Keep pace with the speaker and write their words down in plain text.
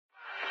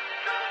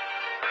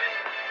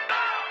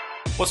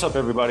What's up,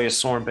 everybody? It's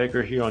Soren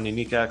Baker here on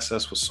Unique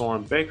Access with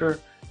Soren Baker.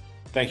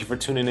 Thank you for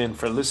tuning in,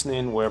 for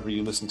listening. Wherever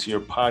you listen to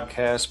your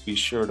podcast, be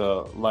sure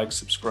to like,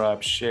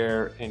 subscribe,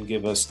 share, and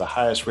give us the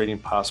highest rating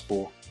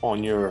possible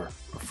on your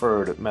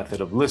preferred method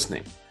of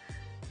listening.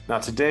 Now,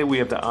 today we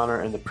have the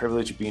honor and the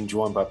privilege of being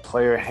joined by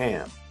Player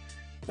Hamm.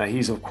 Now,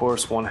 he's, of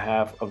course, one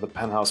half of the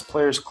Penthouse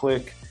Players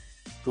Clique,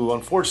 who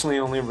unfortunately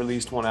only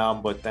released one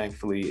album, but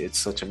thankfully it's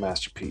such a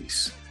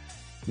masterpiece.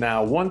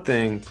 Now, one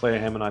thing Player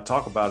Hamm and I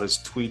talk about is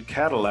Tweed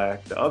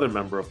Cadillac, the other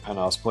member of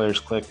Penthouse Players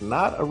Clique,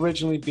 not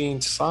originally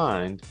being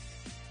signed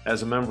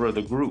as a member of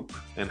the group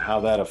and how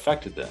that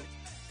affected them.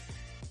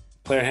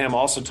 Player Hamm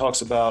also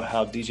talks about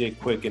how DJ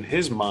Quik, in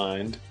his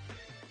mind,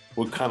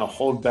 would kind of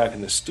hold back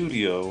in the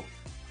studio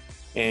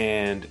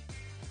and,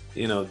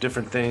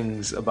 different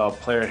things about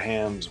Player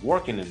Hamm's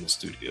working in the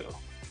studio.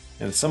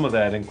 And some of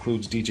that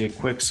includes DJ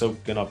Quik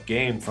soaking up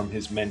game from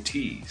his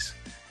mentees.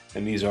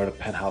 And these are the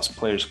Penthouse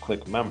Players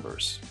Clique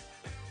members.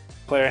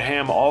 Player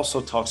Hamm also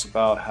talks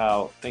about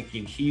how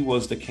thinking he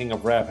was the king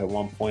of rap at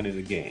one point in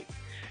the game.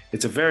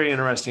 It's a very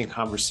interesting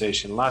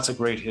conversation, lots of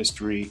great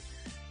history,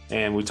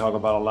 and we talk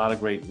about a lot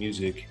of great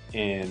music,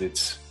 and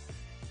it's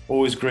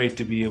always great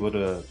to be able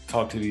to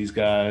talk to these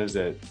guys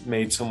that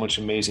made so much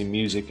amazing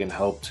music and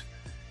helped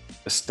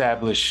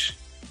establish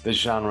the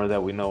genre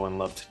that we know and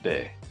love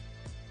today.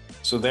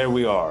 So there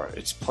we are.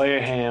 It's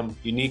Player Hamm,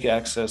 Unique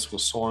Access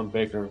with Soren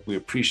Baker. We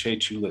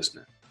appreciate you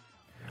listening.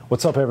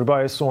 What's up,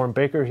 everybody? It's Soren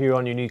Baker here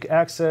on Unique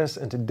Access,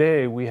 and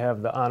today we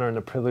have the honor and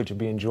the privilege of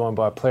being joined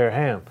by Player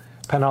Hamm,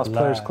 Penthouse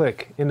Players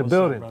Clique, in the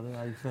building. Up, brother?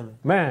 How you feeling?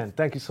 Man,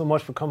 thank you so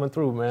much for coming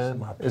through, man. It's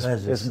my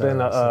pleasure. It's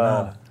been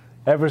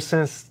ever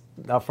since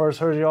I first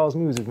heard y'all's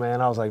music, man.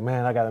 I was like,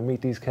 man, I got to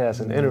meet these cats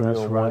and interview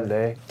them one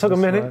day. Took a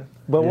minute,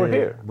 but we're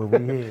here. But we're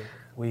here.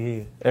 We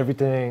here.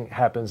 Everything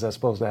happens that's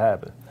supposed to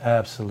happen.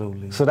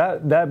 Absolutely. So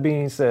that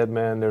being said,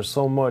 man, there's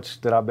so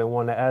much that I've been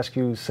wanting to ask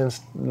you since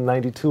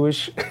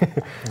 92-ish.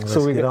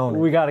 So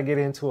we got to get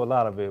into a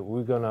lot of it.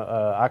 We're going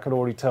to, I could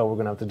already tell we're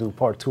going to have to do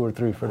part 2 or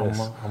 3 for this.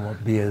 I'm going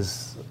to be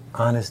as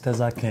honest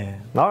as I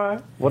can. All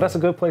right. Well, that's a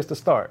good place to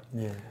start.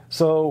 Yeah.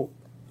 So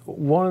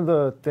one of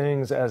the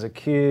things as a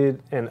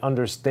kid and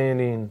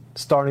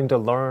starting to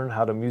learn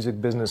how the music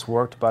business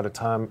worked by the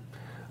time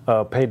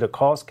Paid the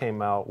Cost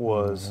came out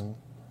was...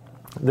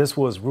 This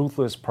was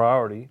Ruthless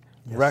Priority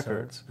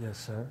Records. Sir. Yes,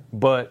 sir.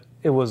 But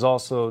it was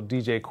also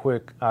DJ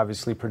Quik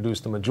obviously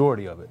produced the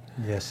majority of it.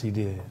 Yes, he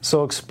did.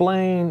 So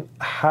explain,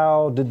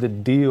 how did the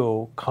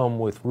deal come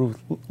with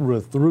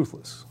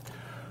Ruthless?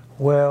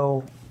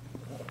 Well,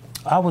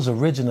 I was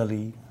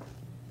originally,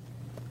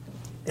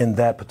 in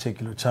that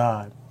particular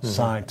time,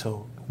 signed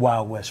to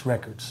Wild West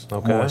Records,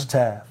 Morris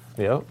Taft.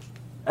 Yep.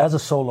 As a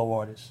solo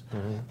artist,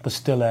 but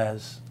still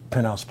as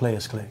Penthouse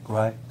Players Clique,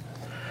 right?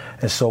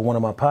 And so one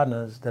of my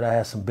partners that I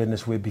had some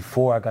business with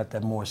before I got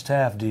that Morris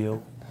Taft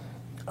deal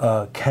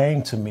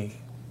came to me.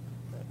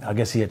 I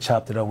guess he had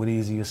chopped it up with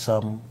Easy or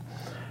something,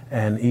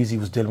 and Easy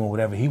was dealing with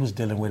whatever he was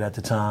dealing with at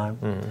the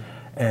time.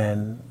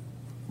 And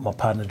my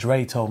partner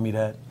Dre told me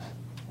that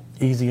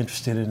Easy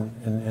interested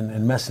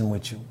in messing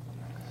with you.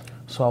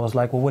 So I was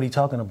like, well, what are you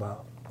talking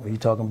about? What are you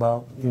talking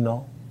about,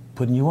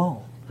 putting you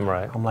on?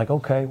 Right. I'm like,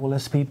 okay, well,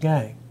 let's peep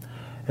gang.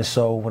 And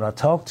so when I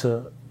talked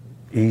to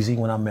Easy,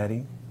 when I met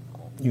him,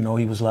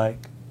 he was like,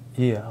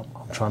 yeah,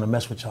 I'm trying to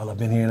mess with y'all. I've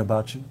been hearing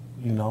about you,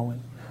 and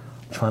I'm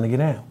trying to get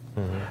down.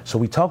 So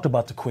we talked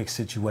about the Quik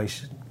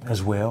situation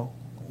as well.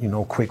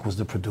 Quik was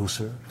the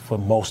producer for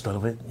most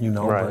of it,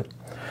 Right. But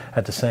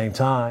at the same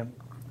time,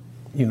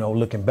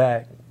 looking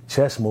back,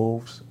 chess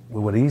moves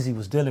with what Easy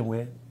was dealing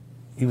with,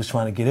 he was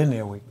trying to get in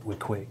there with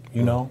Quik,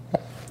 and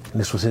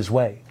this was his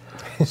way.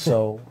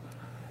 So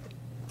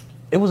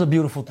it was a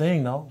beautiful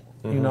thing, though.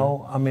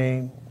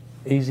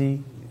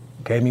 Easy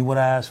gave me what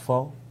I asked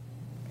for.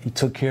 He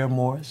took care of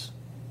Morris,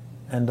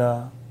 and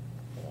the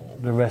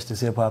rest is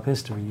hip-hop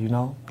history,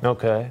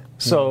 Okay.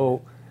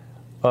 So,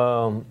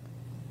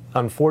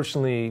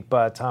 unfortunately,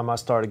 by the time I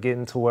started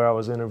getting to where I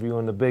was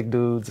interviewing the big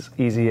dudes,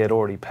 Easy had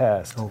already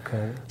passed.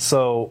 Okay.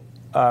 So,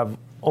 I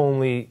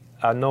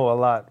know a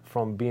lot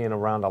from being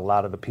around a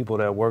lot of the people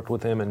that worked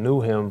with him and knew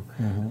him.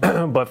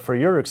 But for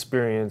your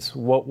experience,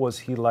 what was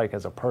he like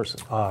as a person?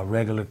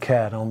 Regular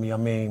cat,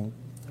 homie.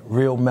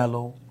 Real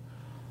mellow,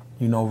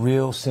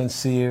 real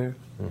sincere.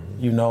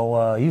 He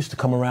used to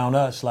come around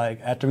us,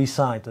 like, after he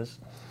signed us,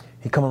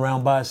 he'd come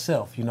around by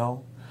himself,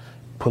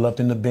 pull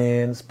up in the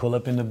Benz, pull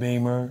up in the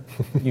Beamer,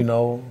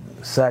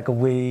 sack of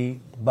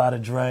weed, buy the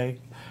drink,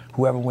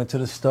 whoever went to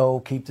the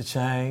store, keep the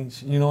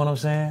change, you know what I'm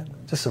saying?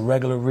 Just a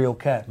regular, real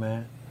cat,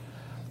 man.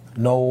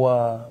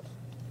 No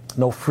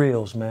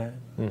frills, man.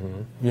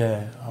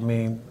 Yeah,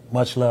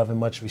 much love and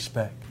much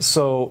respect.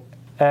 So,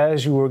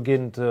 as you were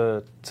getting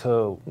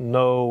to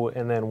know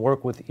and then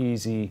work with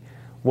Easy,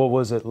 what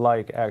was it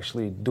like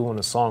actually doing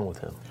a song with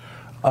him?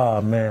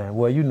 Man,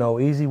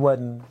 well, Easy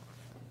wasn't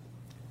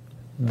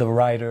the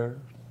writer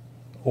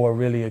or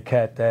really a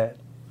cat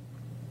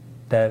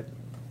that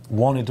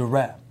wanted to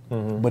rap,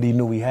 but he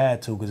knew he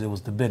had to because it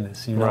was the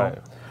business, Right.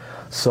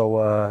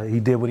 So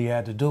he did what he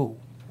had to do.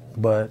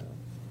 But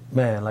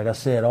man, like I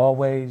said,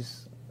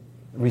 always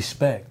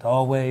respect.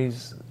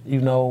 Always,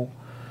 you know,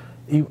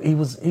 he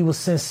was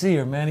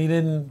sincere, man. He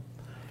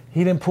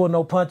didn't pull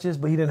no punches,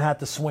 but he didn't have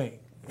to swing.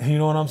 You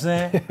know what I'm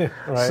saying?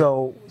 Right.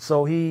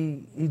 So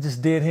he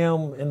just did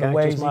him in the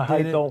ways he my height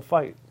did it. don't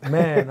fight.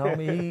 Man, I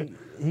mean,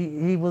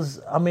 he was.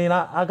 I mean,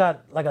 I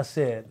got, like I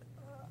said,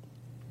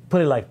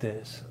 put it like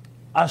this: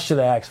 I should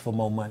have asked for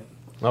more money.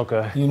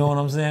 Okay. You know what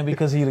I'm saying?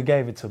 Because he'd have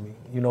gave it to me.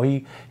 You know,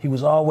 he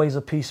was always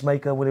a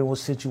peacemaker when it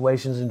was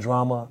situations and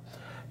drama.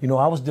 You know,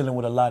 I was dealing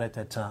with a lot at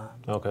that time.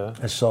 Okay.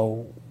 And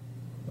so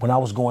when I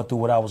was going through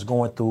what I was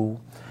going through,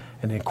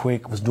 and then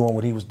Quik was doing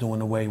what he was doing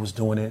the way he was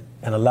doing it,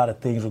 and a lot of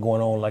things were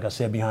going on, like I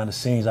said, behind the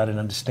scenes I didn't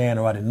understand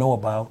or I didn't know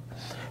about,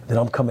 then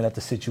I'm coming at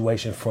the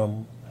situation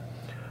from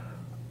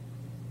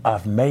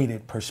I've made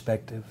it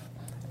perspective,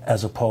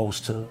 as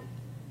opposed to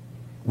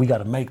we got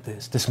to make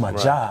this. This is my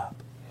job.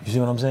 You see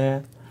what I'm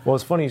saying? Well,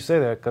 it's funny you say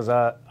that, because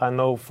I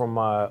know from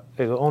my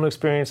own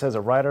experience as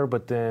a writer,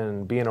 but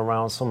then being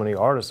around so many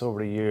artists over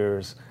the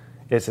years,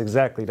 it's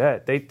exactly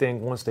that. They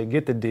think once they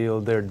get the deal,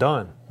 they're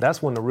done.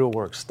 That's when the real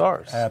work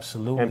starts.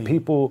 Absolutely. And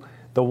people,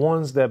 the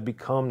ones that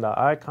become the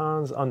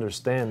icons,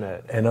 understand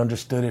that. And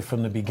understood it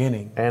from the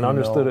beginning. And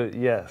understood it,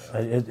 yes.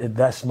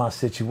 That's my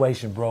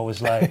situation, bro.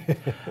 It's like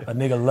a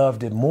nigga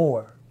loved it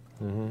more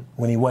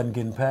when he wasn't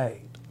getting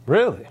paid.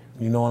 Really?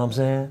 You know what I'm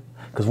saying?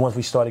 Because once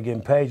we started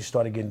getting paid, you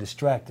started getting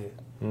distracted.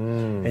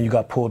 And you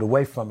got pulled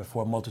away from it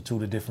for a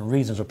multitude of different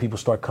reasons, or people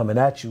start coming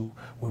at you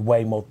with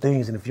way more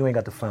things. And if you ain't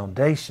got the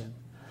foundation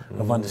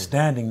of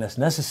understanding that's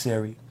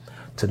necessary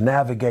to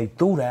navigate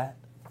through that,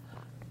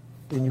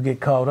 then you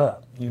get caught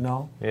up, you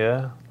know?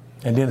 Yeah.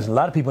 And then there's a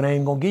lot of people that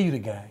ain't gonna give you the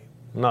game.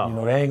 No. You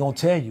know, they ain't gonna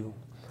tell you.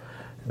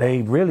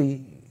 They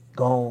really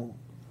gonna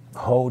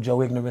hold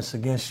your ignorance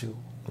against you,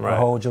 or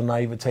hold your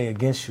naivete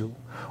against you,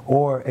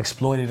 or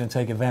exploit it and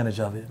take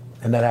advantage of it.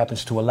 And that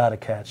happens to a lot of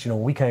cats. You know,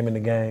 when we came in the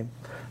game,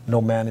 no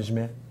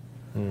management,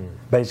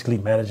 basically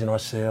managing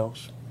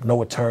ourselves,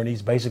 no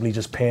attorneys, basically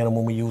just paying them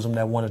when we use them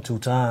that 1 or 2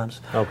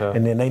 times. Okay.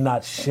 And then they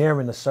not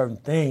sharing the certain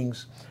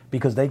things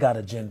because they got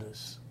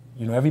agendas.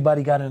 You know,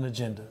 everybody got an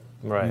agenda.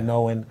 Right. You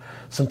know, and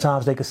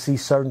sometimes they could see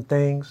certain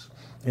things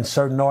in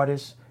certain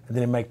artists, and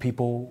then it make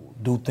people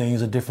do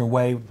things a different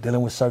way,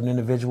 dealing with certain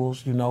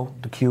individuals, you know,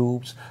 the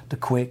Cubes, the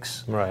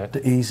Quiks, right, the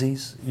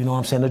Easies, you know what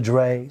I'm saying, the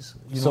Dre's.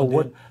 So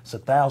what? It's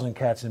 1,000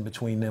 cats in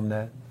between them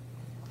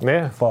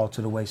that fall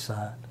to the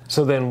wayside.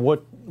 So then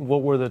what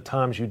were the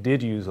times you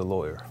did use a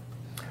lawyer?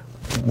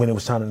 When it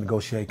was time to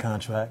negotiate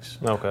contracts.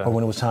 Okay. Or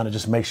when it was time to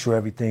just make sure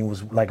everything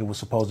was like it was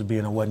supposed to be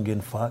and it wasn't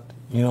getting fucked.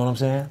 You know what I'm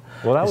saying?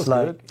 Well, that was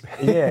like,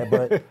 good. Yeah,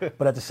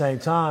 but at the same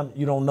time,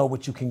 you don't know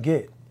what you can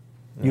get.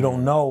 You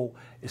don't know.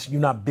 You're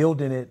not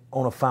building it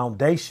on a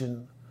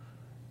foundation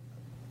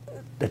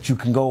that you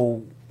can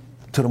go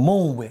to the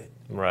moon with.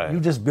 Right.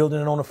 You're just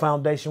building it on a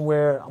foundation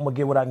where I'm going to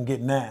get what I can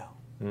get now.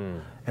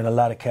 And a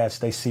lot of cats,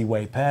 they see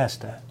way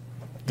past that.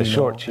 The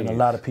short cheese. And a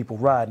lot of people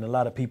ride, and a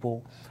lot of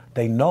people,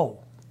 they know.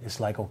 It's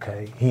like,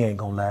 okay, he ain't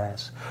gonna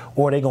last.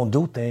 Or they gonna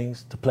do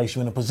things to place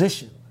you in a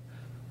position.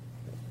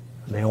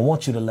 They don't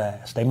want you to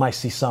last. They might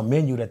see something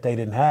in you that they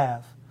didn't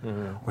have,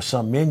 or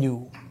something in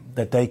you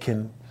that they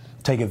can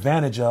take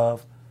advantage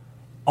of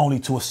only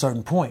to a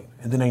certain point.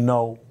 And then they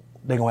know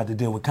they're gonna have to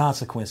deal with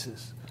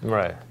consequences.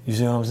 Right. You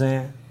see what I'm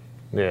saying?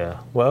 Yeah.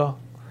 Well,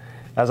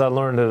 as I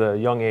learned at a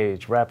young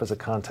age, rap is a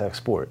contact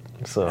sport.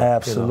 So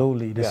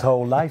absolutely. You know, this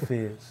whole life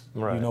is.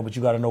 Right. You know, but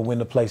you gotta know when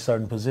to play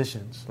certain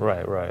positions.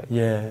 Right, right.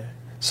 Yeah.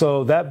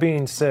 So that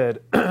being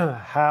said,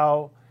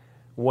 how,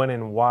 when,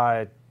 and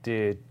why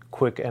did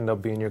Quik end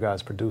up being your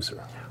guys'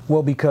 producer?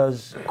 Well,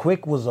 because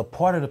Quik was a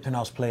part of the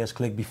Penthouse Players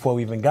Clique before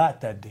we even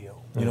got that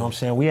deal. You know what I'm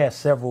saying? We had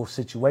several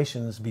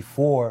situations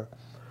before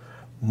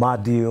my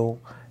deal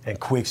and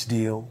Quik's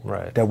deal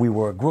that we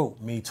were a group,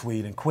 me,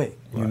 Tweed, and Quik,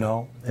 you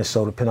know? And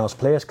so the Penthouse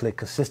Players Clique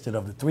consisted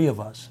of the 3 of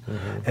us.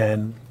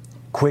 And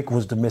Quik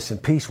was the missing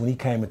piece when he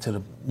came into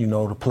the, you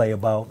know, to play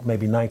about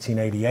maybe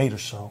 1988 or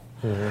so.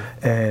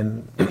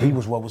 And he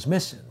was what was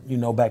missing. You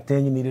know, back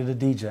then you needed a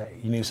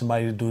DJ. You needed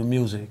somebody to do the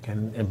music.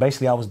 And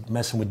basically I was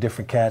messing with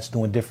different cats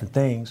doing different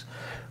things.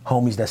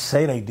 Homies that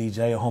say they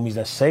DJ or homies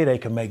that say they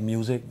can make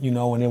music, you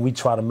know, and then we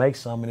try to make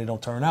something and it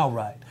don't turn out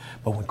right.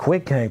 But when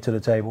Quik came to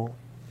the table,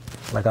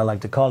 like I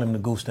like to call him, the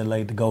goose that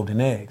laid the golden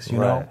eggs, you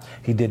know?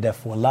 He did that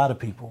for a lot of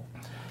people.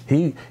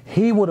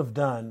 He would have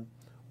done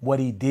what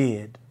he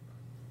did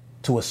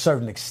to a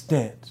certain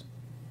extent,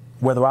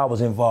 whether I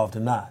was involved or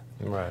not.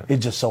 Right. It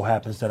just so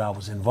happens that I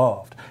was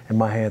involved, and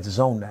my hands is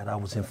on that. I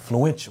was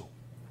influential.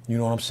 You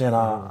know what I'm saying?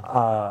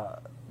 I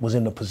was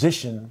in the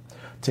position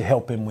to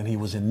help him when he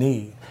was in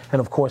need,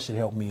 and of course it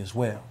helped me as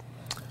well.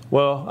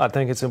 Well, I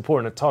think it's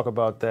important to talk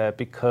about that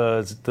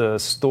because the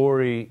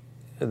story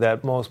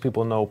that most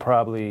people know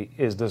probably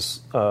is this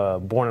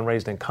born and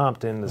raised in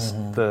Compton. This,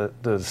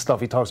 the stuff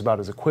he talks about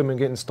is equipment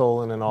getting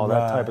stolen and all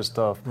that type of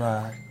stuff.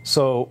 Right.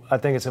 So I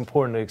think it's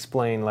important to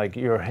explain like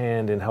your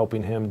hand in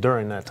helping him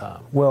during that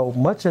time. Well,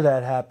 much of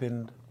that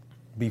happened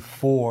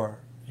before,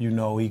 you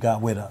know, he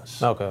got with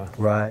us. Okay.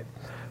 Right.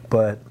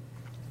 But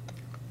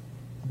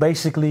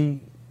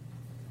basically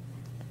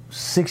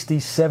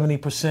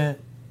 60-70%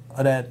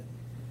 of that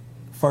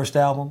first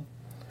album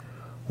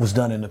was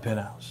done in the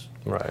Penthouse.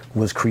 Right.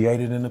 Was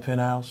created in the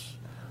Penthouse,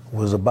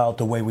 was about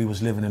the way we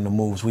was living and the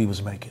moves we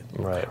was making.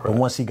 Right. But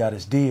once he got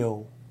his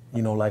deal,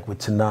 you know, like with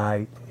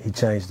Tonight, he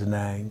changed the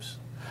names.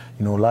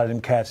 You know, a lot of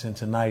them cats in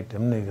Tonight,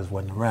 them niggas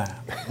wasn't around.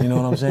 You know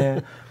what I'm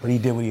saying? But he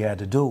did what he had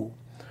to do,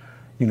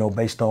 you know,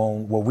 based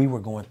on what we were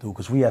going through,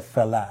 because we had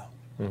fell out.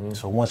 Mm-hmm.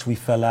 So once we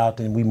fell out,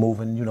 then we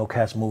moving, you know,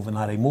 cats moving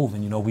how they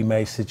moving. You know, we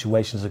made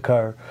situations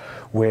occur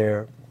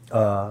where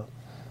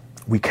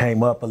we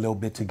came up a little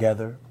bit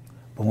together,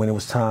 but when it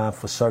was time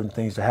for certain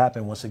things to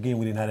happen, once again,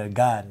 we didn't have that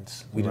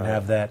guidance. We didn't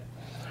have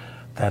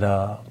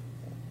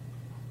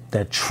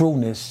that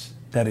trueness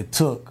that it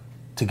took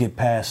to get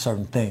past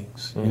certain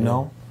things, you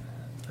know?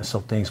 And so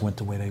things went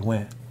the way they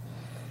went.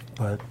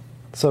 But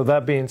so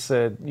that being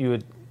said, you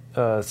had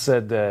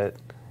said that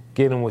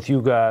getting with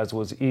you guys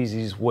was the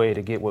easiest way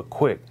to get with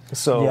Quik.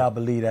 So yeah, I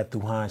believe that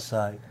through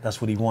hindsight.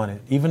 That's what he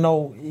wanted. Even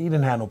though he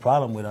didn't have no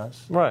problem with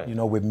us, right? You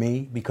know, with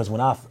me, because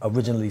when I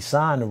originally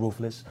signed to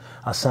Ruthless,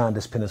 I signed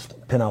this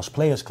Penthouse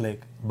Players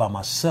Clique by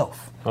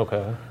myself.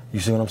 Okay. You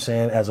see what I'm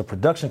saying? As a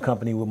production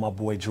company with my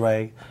boy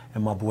Dre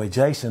and my boy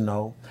Jason,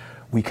 though,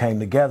 we came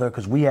together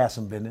because we had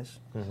some business.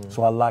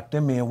 So I locked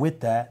them in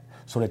with that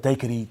so that they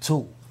could eat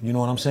too. You know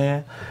what I'm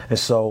saying? And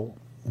so,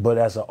 but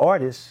as an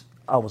artist,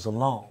 I was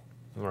alone.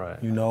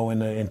 Right. You know,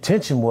 and the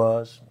intention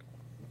was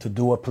to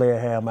do a Playa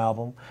Hamm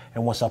album,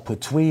 and once I put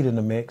Tweed in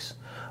the mix,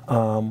 do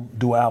an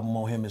album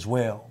on him as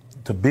well,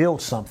 to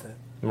build something.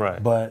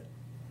 Right. But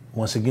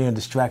once again,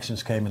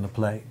 distractions came into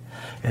play,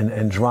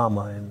 and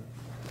drama, and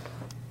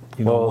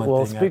you know,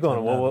 well, speak on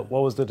it. What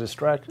was the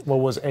distraction?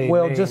 What was a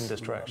main just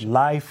distraction?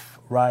 Life,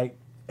 right?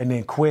 And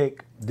then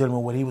Quik dealing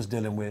with what he was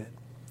dealing with,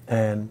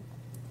 and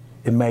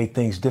it made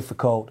things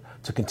difficult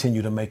to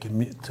continue to make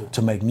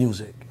to make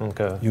music.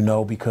 Okay. You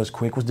know, because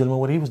Quik was dealing with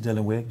what he was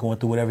dealing with, going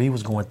through whatever he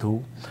was going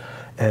through,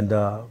 and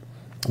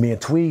me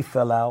and Tweed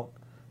fell out.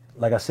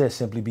 Like I said,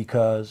 simply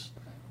because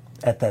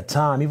at that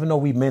time, even though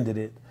we mended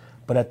it,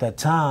 but at that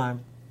time,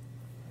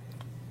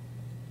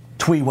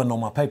 Tweed wasn't on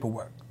my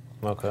paperwork.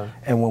 Okay.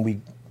 And when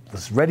we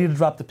was ready to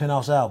drop the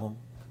Penthouse album,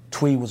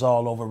 Tweed was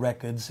all over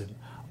records and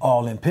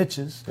all in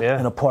pictures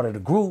and a part of the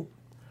group.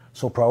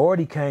 So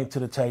Priority came to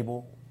the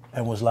table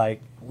and was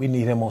like, we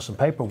need him on some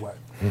paperwork.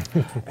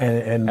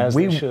 and as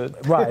we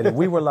should. Right, and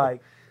we were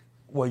like,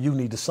 well, you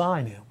need to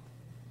sign him.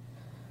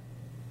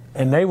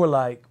 And they were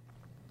like,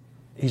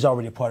 he's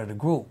already a part of the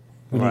group.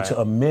 We need to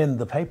amend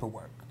the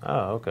paperwork.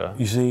 Oh, okay.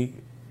 You see,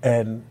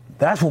 and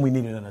that's when we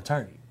needed an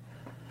attorney.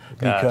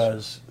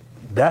 Because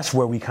that's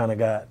where we kind of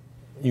got,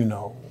 you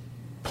know,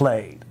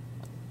 played.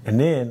 And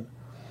then,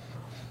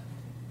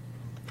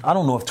 I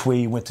don't know if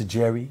Tweed went to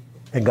Jerry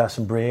and got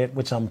some bread,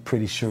 which I'm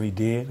pretty sure he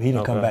did. He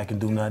didn't come back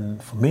and do nothing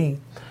for me.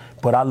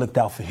 But I looked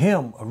out for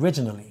him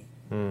originally.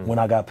 When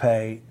I got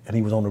paid and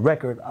he was on the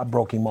record, I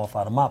broke him off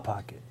out of my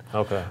pocket.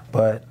 Okay.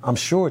 But I'm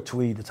sure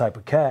Tweed, the type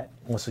of cat,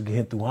 once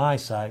again through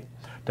hindsight,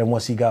 that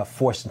once he got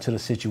forced into the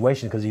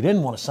situation, because he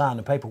didn't want to sign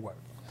the paperwork,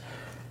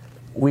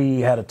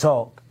 we had a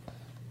talk.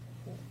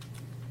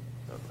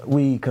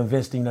 We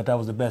convinced him that that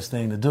was the best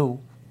thing to do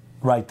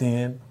right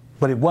then,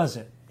 but it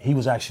wasn't. He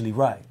was actually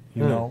right,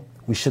 you know?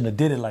 We shouldn't have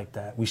did it like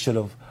that. We should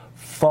have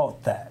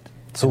fought that.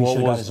 So he should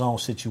have got his own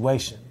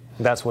situation.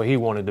 That's what he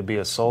wanted, to be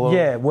a solo?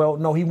 Yeah, well,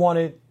 no, he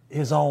wanted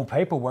his own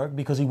paperwork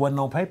because he wasn't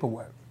on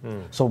paperwork.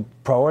 So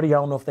Priority, I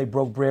don't know if they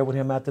broke bread with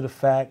him after the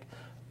fact.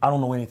 I don't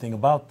know anything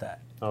about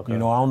that. Okay. You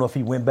know, I don't know if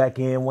he went back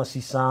in once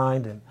he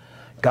signed and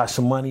got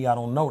some money. I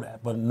don't know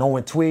that. But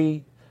knowing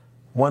Tweed,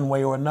 one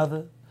way or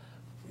another,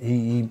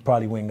 he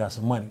probably went and got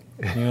some money.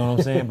 You know what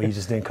I'm saying? But he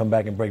just didn't come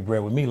back and break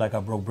bread with me like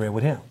I broke bread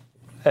with him.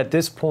 At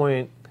this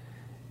point,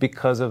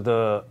 because of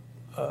the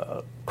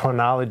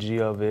chronology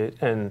of it,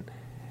 and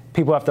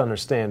people have to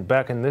understand,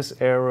 back in this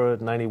era,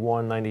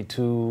 91,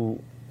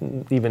 92,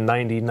 even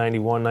 90,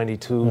 91,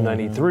 92,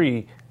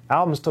 93,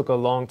 albums took a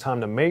long time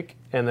to make,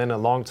 and then a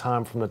long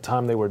time from the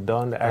time they were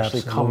done to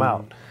actually come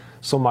out.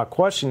 So my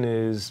question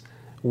is,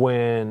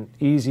 when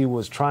Easy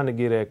was trying to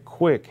get at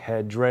Quik,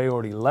 had Dre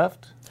already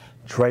left?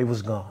 Dre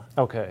was gone.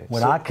 Okay.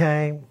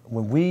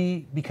 When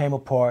we became a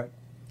part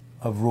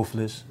of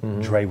Ruthless,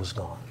 Dre was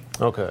gone.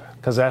 Okay,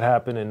 because that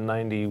happened in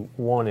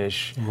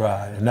 91-ish.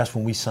 Right, and that's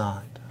when we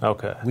signed.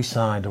 Okay. We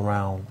signed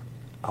around,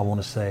 I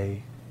want to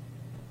say,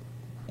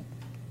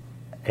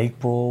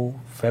 April,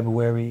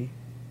 February,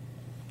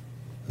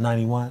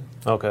 91.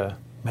 Okay.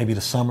 Maybe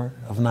the summer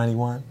of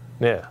 91.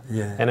 Yeah.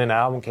 Yeah. And then the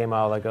album came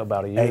out like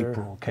about a year.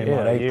 Came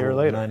out April, a year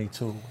later.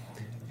 92.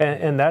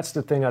 And that's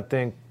the thing I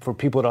think for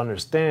people to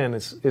understand.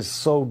 It's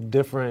so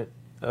different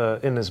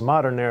in this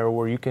modern era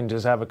where you can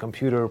just have a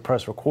computer,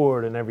 press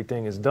record, and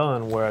everything is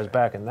done. Whereas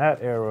back in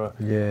that era,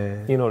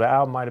 you know, the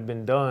album might have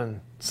been done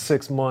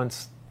 6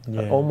 months,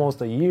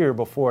 almost a year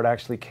before it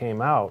actually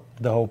came out.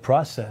 The whole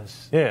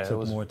process took it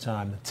was more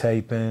time. The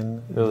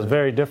taping. It was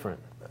very different.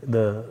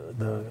 The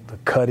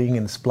cutting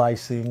and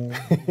splicing.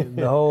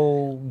 The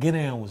whole get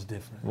down was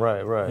different.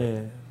 Right.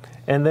 Yeah.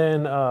 And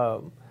then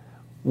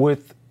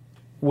with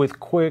with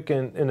Quik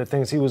and the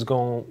things he was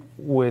going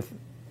with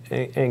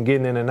and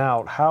getting in and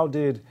out, how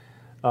did,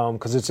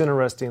 because it's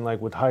interesting,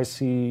 like with High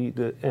C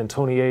and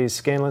Tony A's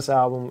Scanless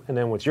album, and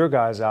then with your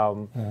guys'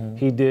 album,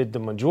 he did the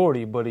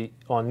majority, but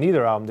on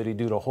neither album did he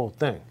do the whole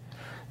thing.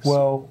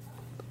 Well,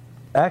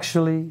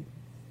 actually,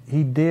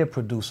 he did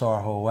produce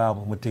our whole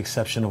album with the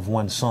exception of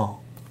one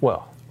song.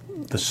 Well,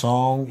 the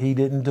song he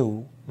didn't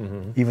do,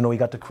 even though he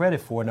got the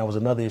credit for it, and that was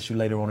another issue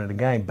later on in the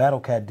game. Battle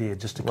Cat did,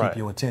 just to keep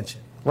your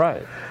attention.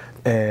 Right.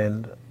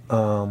 And,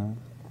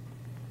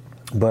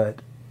 but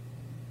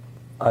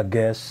I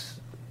guess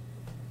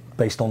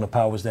based on the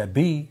powers that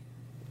be,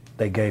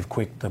 they gave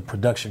Quik the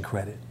production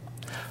credit.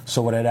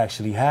 So what had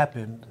actually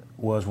happened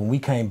was when we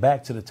came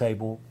back to the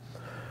table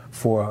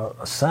for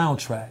a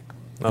soundtrack,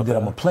 we did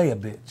a Playa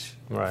bitch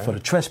for the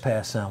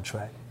Trespass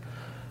soundtrack.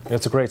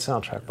 It's a great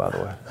soundtrack, by the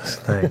way.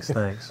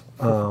 Thanks.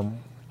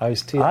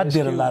 I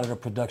did a lot of the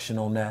production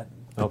on that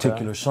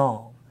particular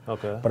song.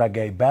 But I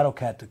gave Battle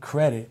Cat the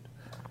credit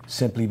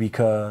simply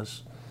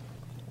because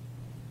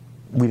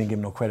we didn't give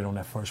him no credit on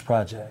that first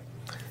project.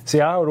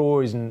 See, I had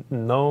always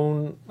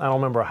known, I don't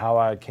remember how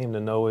I came to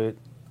know it,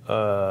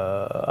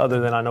 other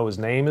than I know his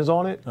name is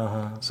on it.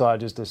 So I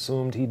just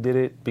assumed he did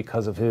it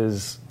because of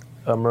his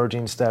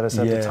emerging status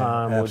at the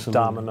time with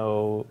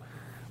Domino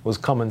was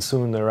coming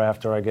soon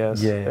thereafter, I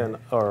guess,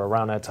 or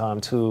around that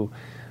time too.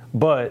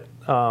 But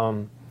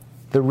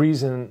the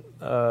reason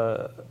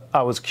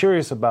I was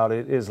curious about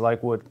it is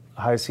like with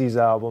High C's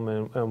album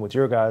and with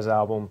your guys'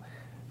 album,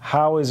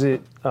 how is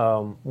it,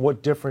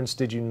 what difference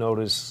did you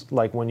notice,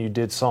 like when you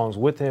did songs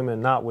with him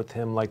and not with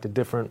him, like the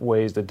different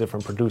ways that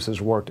different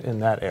producers worked in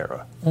that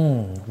era?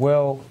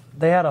 Well,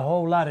 they had a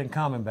whole lot in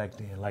common back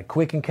then. Like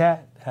Quik and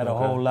Cat had a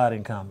whole lot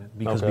in common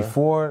because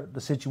before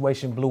the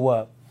situation blew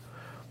up,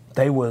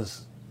 they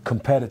was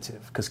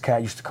competitive because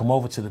Cat used to come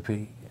over to the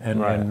P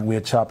and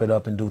we'd chop it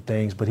up and do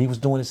things, but he was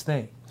doing his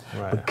thing.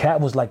 But Cat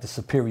was like the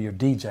superior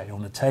DJ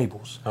on the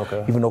tables.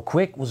 Even though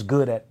Quik was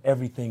good at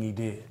everything he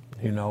did.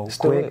 You know,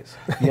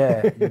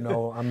 Quik, you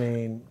know, I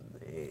mean,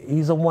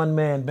 he's a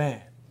one-man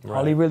band.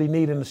 All he really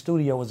needed in the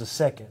studio was a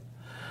second.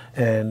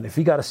 And if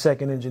he got a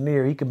second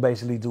engineer, he can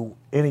basically do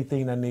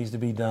anything that needs to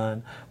be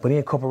done. But he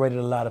incorporated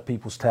a lot of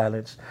people's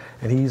talents.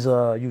 And he's,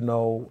 you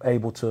know,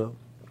 able to,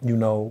 you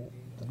know,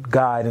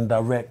 guide and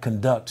direct,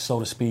 conduct, so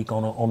to speak,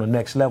 on the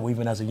next level,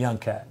 even as a young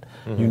cat,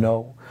 you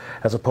know,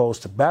 as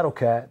opposed to Battle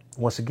Cat.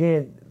 Once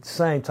again,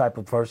 same type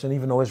of person,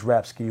 even though his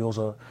rap skills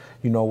are,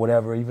 you know,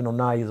 whatever, even though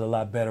now he's a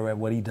lot better at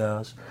what he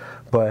does.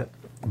 But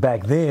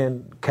back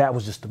then, Cat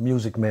was just a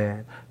music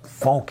man,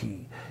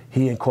 funky.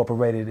 He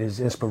incorporated his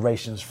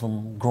inspirations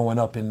from growing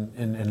up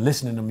and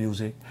listening to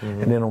music.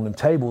 And then on them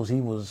tables,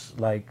 he was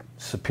like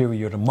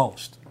superior to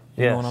most.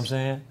 You know what I'm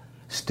saying?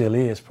 Still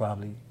is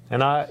probably.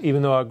 And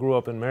even though I grew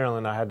up in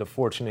Maryland, I had the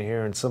fortune of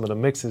hearing some of the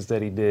mixes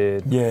that he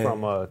did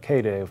from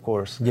K-Day, of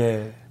course.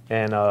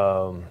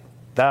 And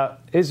that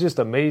is just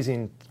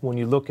amazing when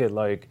you look at,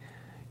 like,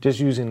 just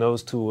using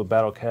those two with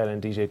Battle Cat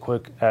and DJ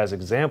Quik as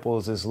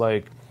examples. Is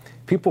like,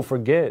 people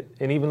forget,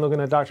 and even looking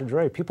at Dr.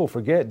 Dre, people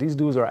forget these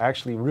dudes are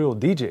actually real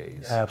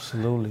DJs.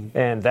 Absolutely.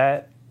 And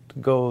that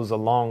goes a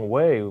long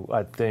way,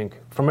 I think.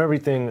 From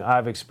everything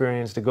I've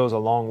experienced, it goes a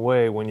long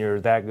way when you're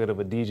that good of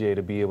a DJ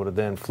to be able to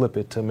then flip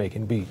it to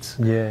making beats.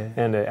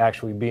 And to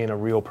actually being a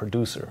real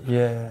producer.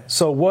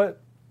 So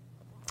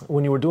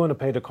when you were doing the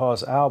Pay the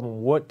Cost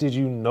album, what did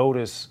you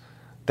notice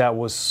that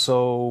was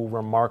so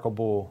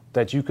remarkable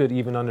that you could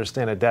even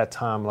understand at that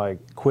time,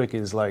 like, Quik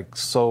is like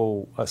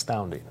so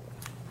astounding?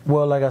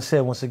 Well, like I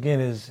said, once again,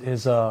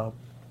 his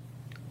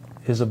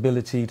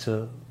ability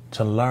to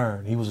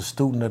learn. He was a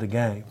student of the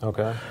game.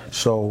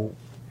 So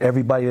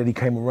everybody that he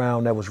came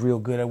around that was real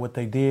good at what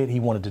they did, he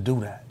wanted to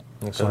do that.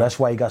 So that's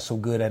why he got so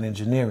good at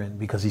engineering,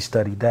 because he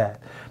studied that.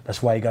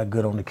 That's why he got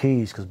good on the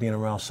keys, because being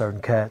around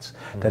certain cats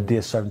that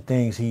did certain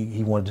things,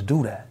 he wanted to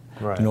do that.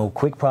 You know,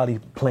 Quik probably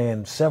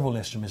playing several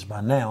instruments by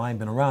now. I ain't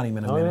been around him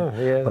in a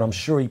minute, but I'm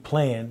sure he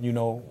playing, you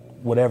know,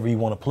 whatever he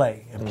want to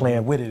play and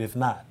playing with it if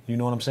not. You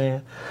know what I'm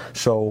saying?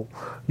 So,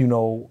 you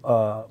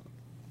know,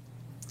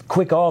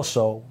 Quik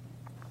also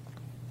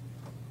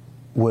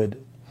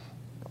would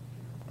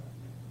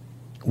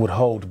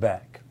hold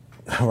back,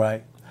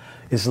 right?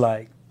 It's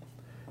like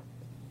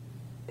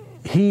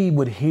he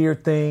would hear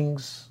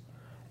things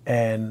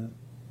and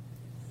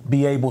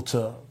be able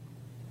to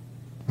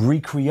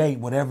recreate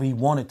whatever he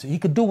wanted to. He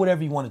could do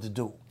whatever he wanted to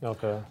do.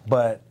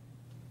 But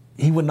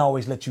he wouldn't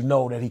always let you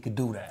know that he could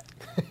do that.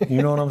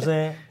 You know what I'm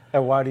saying?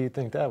 And why do you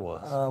think that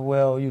was?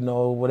 Well, you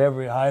know,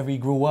 however he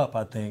grew up,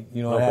 I think.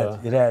 You know,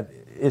 it had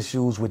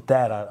issues with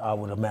that, I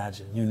would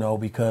imagine, you know,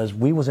 because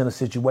we was in a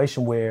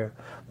situation where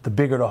the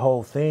bigger the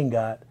whole thing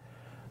got,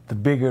 the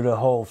bigger the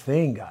whole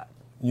thing got.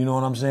 You know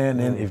what I'm saying?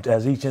 And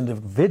as each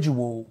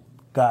individual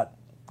got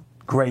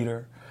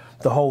greater,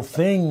 the whole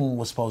thing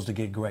was supposed to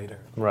get greater.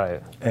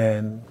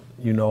 And,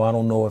 you know, I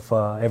don't know if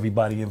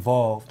everybody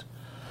involved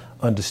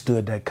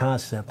understood that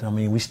concept. I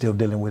mean, we still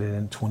dealing with it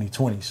in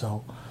 2020,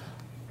 so,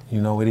 you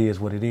know, it is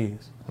what it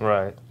is.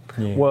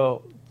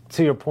 Well,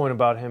 to your point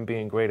about him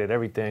being great at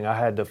everything, I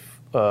had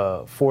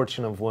the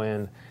fortune of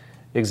when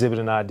Exhibit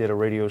and I did a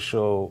radio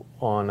show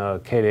on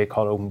K-Day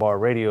called Open Bar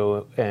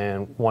Radio,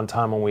 and one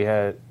time when we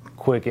had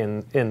Quik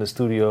in the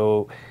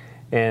studio,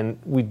 and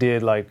we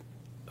did like,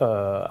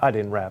 I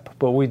didn't rap,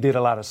 but we did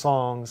a lot of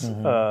songs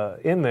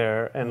in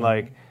there, and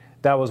like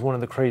that was one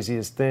of the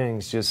craziest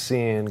things, just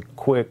seeing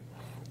Quik,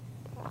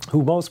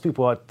 who most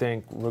people I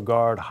think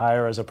regard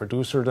higher as a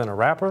producer than a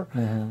rapper,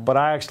 but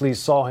I actually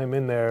saw him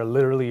in there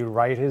literally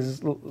write his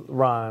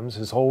rhymes,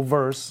 his whole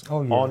verse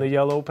on the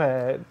yellow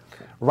pad,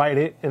 write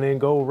it, and then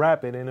go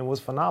rap it, and it was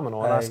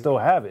phenomenal, and I still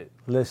have it.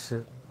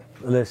 Listen.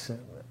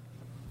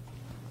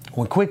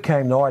 When Quik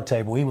came to our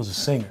table, he was a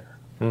singer.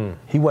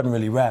 He wasn't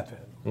really rapping.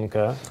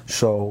 Okay.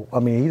 So, I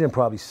mean, he didn't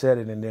probably said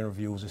it in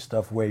interviews and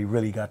stuff where he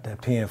really got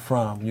that pen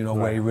from, you know,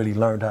 where he really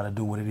learned how to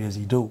do what it is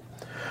he do.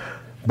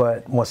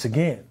 But once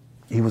again,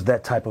 he was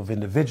that type of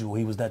individual.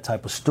 He was that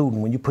type of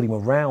student. When you put him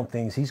around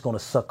things, he's going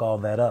to suck all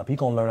that up. He's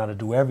going to learn how to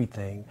do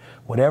everything.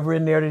 Whatever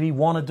in there that he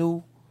want to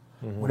do,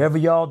 whatever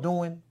y'all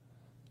doing,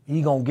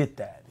 he going to get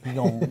that.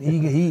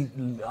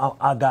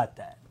 I got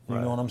that. You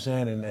know what I'm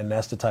saying? And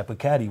that's the type of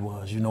cat he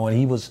was, you know, and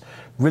he was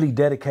really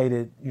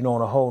dedicated, you know,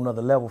 on a whole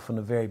nother level from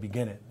the very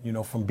beginning, you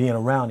know, from being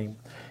around him.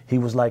 He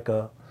was like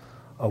a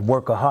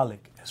workaholic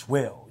as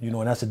well, you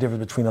know, and that's the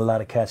difference between a lot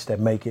of cats that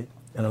make it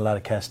and a lot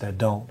of cats that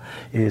don't,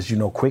 is, you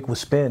know, Quik would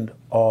spend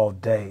all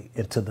day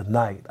into the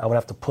night. I would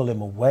have to pull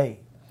him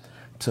away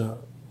to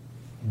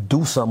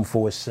do something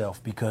for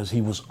himself because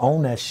he was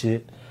on that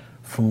shit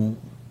from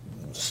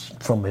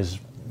his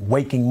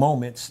waking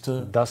moments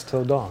to dusk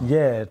till dawn.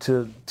 Yeah,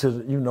 to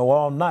you know,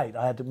 all night.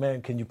 I had to,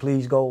 man, can you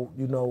please go,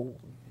 you know,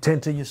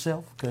 tend to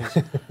yourself? Because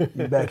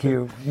you're back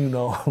here, you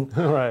know,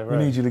 we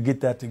need you to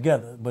get that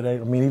together. But I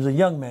mean, he was a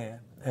young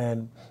man,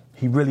 and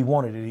he really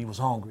wanted it. He was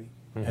hungry,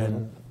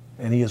 and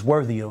he is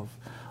worthy of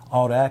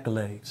all the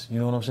accolades. You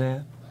know what I'm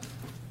saying?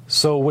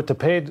 So with the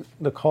Paid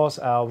the Cost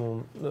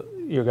album,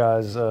 you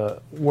guys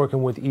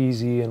working with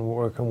Easy and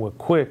working with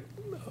Quik,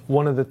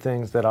 one of the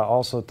things that I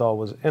also thought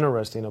was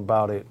interesting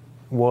about it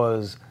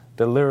was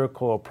the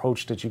lyrical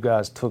approach that you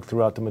guys took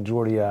throughout the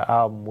majority of the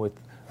album with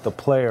the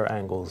player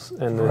angles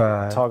and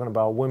talking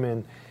about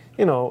women.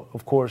 You know,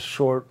 of course,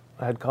 Short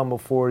had come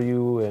before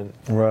you, and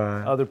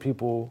other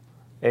people,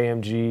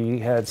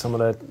 AMG, had some of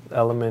that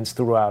elements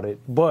throughout it.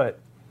 But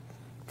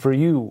for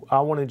you,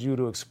 I wanted you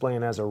to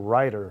explain as a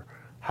writer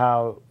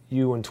how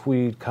you and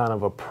Tweed kind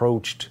of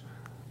approached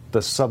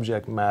the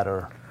subject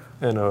matter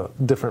in a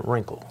different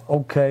wrinkle.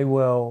 Okay,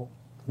 well,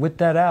 with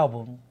that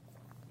album,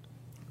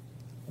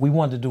 we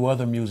wanted to do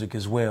other music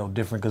as well,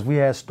 different, because we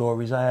had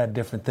stories, I had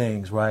different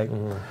things, right?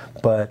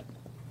 But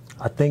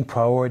I think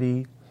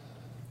Priority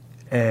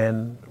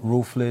and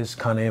Ruthless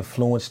kind of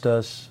influenced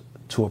us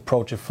to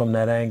approach it from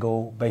that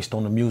angle based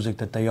on the music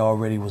that they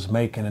already was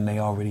making and they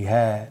already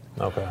had.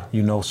 Okay.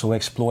 You know, so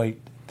exploit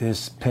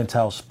this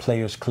Penthouse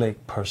Players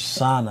Clique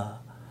persona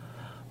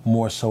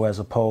more so as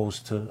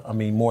opposed to, I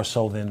mean, more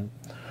so than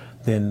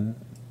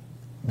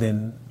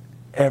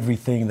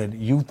everything that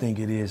you think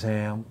it is,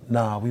 Hamm.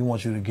 Nah, we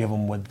want you to give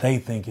them what they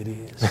think it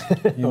is.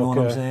 You know what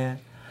I'm saying?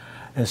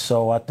 And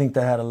so I think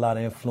that had a lot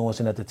of influence.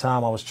 And at the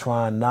time, I was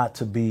trying not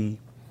to be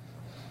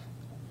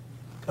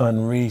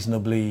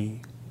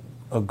unreasonably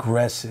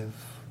aggressive.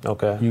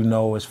 Okay. You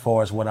know, as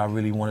far as what I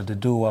really wanted to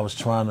do, I was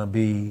trying to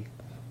be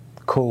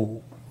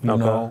cool, you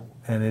know?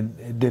 And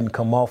it didn't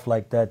come off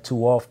like that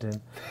too often,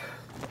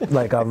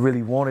 like I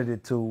really wanted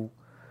it to.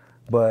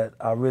 But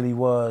I really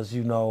was,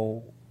 you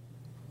know,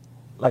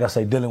 like I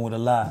say, dealing with a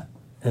lot.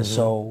 And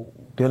so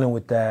dealing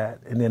with that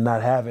and then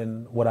not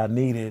having what I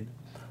needed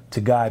to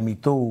guide me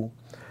through,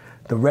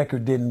 the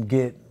record didn't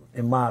get,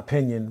 in my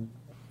opinion,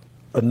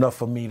 enough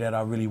for me that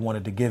I really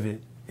wanted to give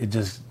it. It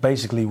just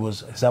basically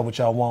was, is that what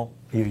y'all want?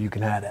 Here, you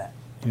can have that.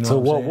 You know so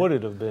what would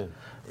it have been?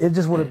 It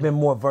just would have been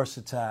more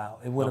versatile.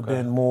 It would have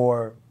been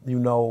more, you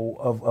know,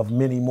 of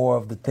many more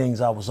of the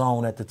things I was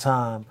on at the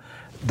time.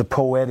 The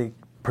poetic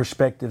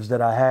perspectives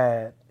that I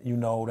had, you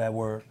know, that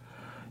were,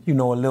 you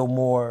know, a little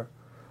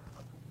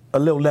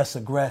less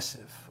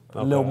aggressive,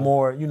 a little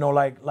more, you know,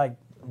 like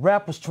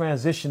rap was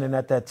transitioning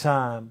at that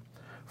time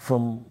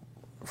from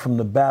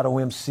the battle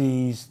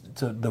MCs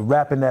to the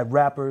rapping at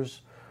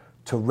rappers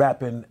to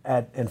rapping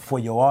at and for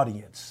your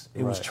audience.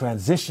 It was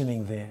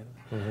transitioning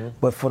then.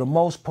 But for the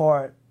most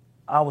part,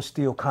 I was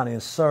still kind of in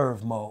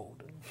serve mode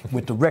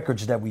with the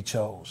records that we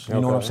chose.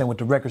 You know what I'm saying? With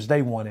the records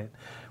they wanted,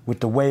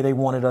 with the way they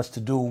wanted us to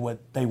do what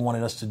they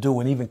wanted us to do.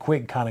 And even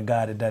Quik kind of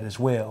guided that as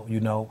well, you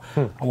know.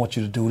 I want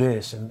you to do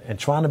this. And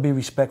trying to be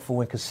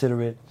respectful and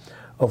considerate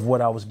of what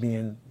I was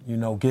being, you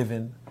know,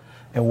 given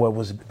and what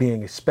was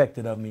being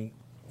expected of me.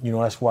 You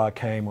know, that's why I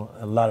came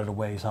a lot of the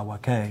ways how I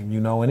came,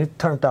 you know. And it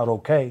turned out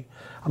okay.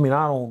 I mean,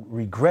 I don't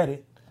regret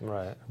it.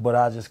 Right. But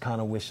I just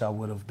kind of wish I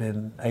would have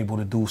been able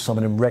to do some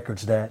of them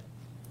records that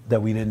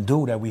we didn't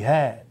do, that we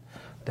had,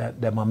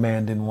 that my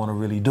man didn't want to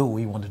really do.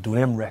 He wanted to do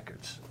them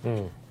records.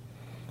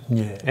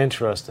 Yeah.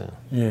 Interesting.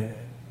 Yeah.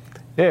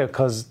 Yeah,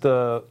 because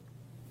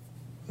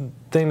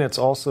thing that's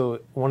also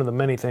one of the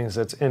many things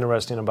that's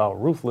interesting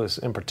about Ruthless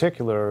in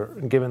particular,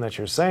 given that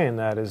you're saying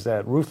that, is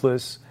that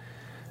Ruthless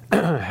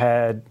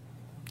had,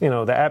 you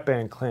know, the At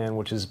Band clan,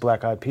 which is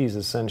Black Eyed Peas,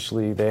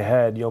 essentially. They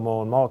had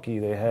Yomo and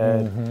Malky. They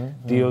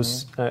had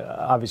DOC.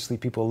 Obviously,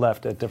 people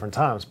left at different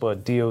times,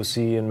 but DOC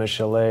and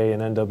Michelle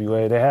and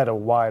NWA, they had a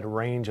wide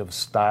range of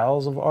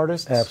styles of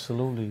artists.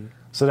 Absolutely.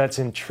 So that's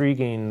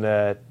intriguing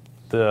that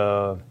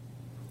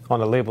on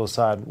the label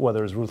side,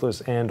 whether it's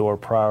Ruthless and or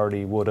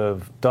Priority, would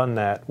have done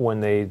that when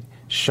they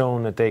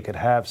shown that they could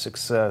have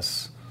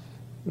success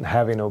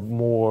having a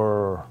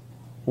more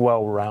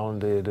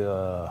well-rounded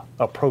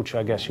approach,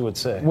 I guess you would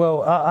say.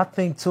 Well, I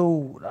think,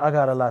 too, I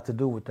got a lot to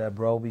do with that,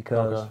 bro,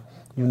 because,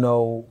 you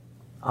know,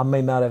 I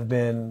may not have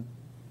been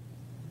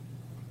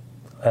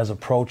as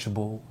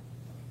approachable,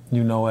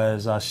 you know,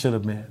 as I should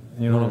have been.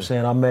 You know what I'm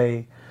saying? I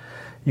may,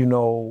 you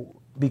know,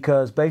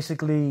 because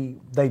basically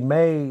they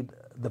made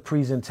the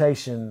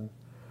presentation,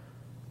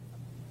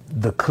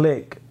 the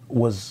Clique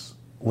was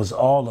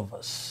all of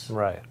us.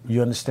 Right.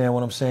 You understand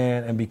what I'm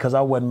saying? And because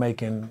I wasn't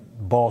making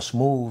boss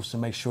moves to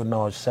make sure,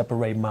 no,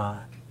 separate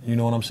mine. You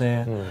know what I'm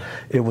saying?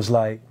 It was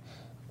like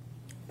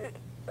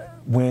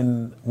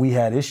when we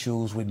had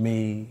issues with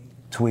me,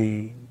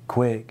 Tweed,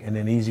 Quik, and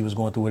then Easy was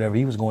going through whatever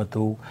he was going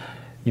through,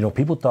 you know,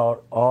 people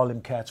thought all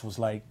them cats was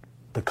like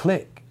the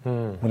Clique,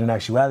 when in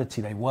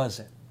actuality they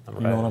wasn't. You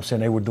know what I'm saying?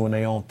 They were doing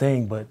their own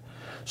thing, but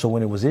so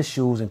when it was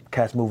issues and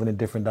cats moving in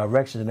different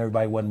directions and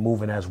everybody wasn't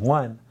moving as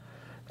one,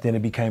 then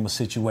it became a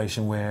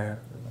situation where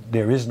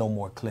there is no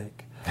more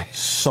Clique,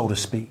 so to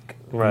speak.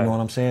 Right. You know what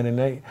I'm saying? And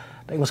they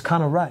was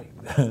kind of right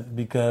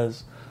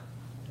because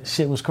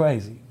shit was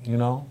crazy, you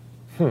know?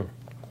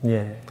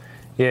 Yeah.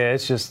 Yeah,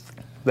 that's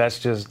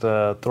just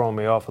throwing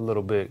me off a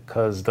little bit,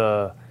 because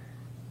the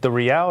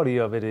reality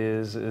of it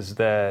is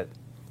that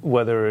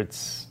whether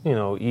it's, you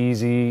know,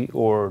 Easy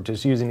or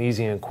just using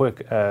Easy and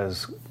Quik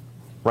as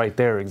right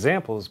there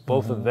examples,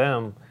 both of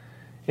them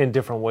in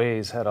different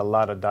ways had a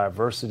lot of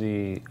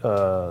diversity,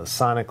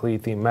 sonically,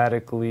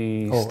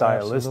 thematically,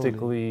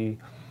 stylistically,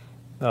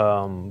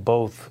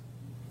 both,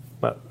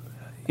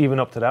 even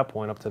up to that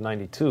point, up to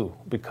 92,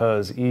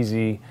 because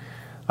Easy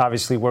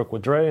obviously worked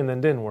with Dre and then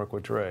didn't work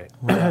with Dre.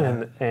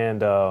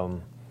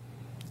 and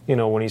you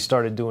know, when he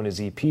started doing his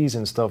EPs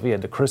and stuff, he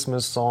had the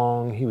Christmas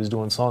song, he was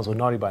doing songs with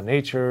Naughty by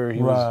Nature,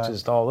 he was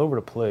just all over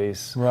the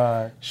place,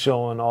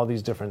 showing all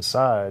these different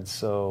sides,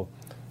 so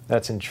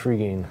that's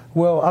intriguing.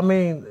 Well, I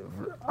mean,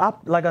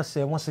 like I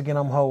said, once again,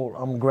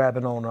 I'm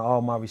grabbing on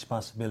all my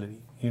responsibility.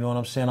 You know what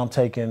I'm saying? I'm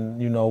taking,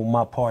 you know,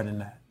 my part in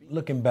that.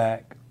 Looking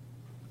back,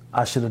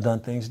 I should have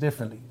done things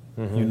differently.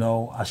 You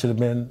know, I should have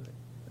been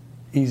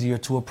easier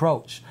to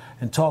approach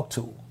and talk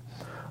to.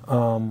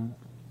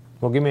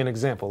 Well, give me an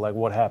example, like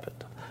what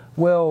happened?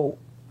 Well,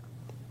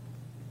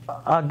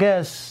 I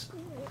guess,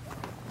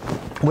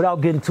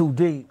 without getting too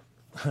deep,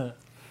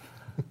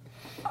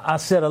 I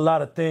said a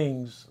lot of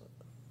things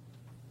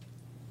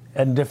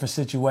in different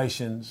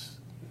situations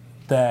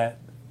that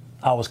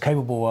I was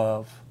capable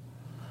of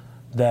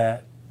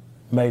that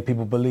made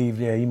people believe,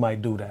 yeah, he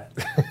might do that.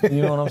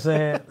 You know what I'm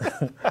saying?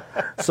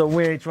 So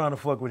we ain't trying to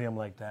fuck with him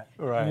like that.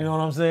 Right. You know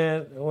what I'm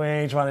saying? We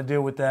ain't trying to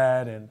deal with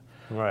that. And,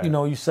 you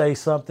know, you say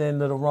something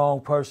to the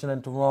wrong person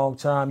at the wrong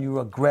time,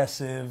 you're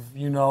aggressive,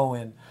 you know,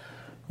 and,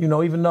 you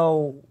know, even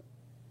though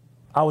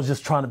I was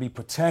just trying to be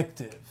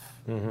protective,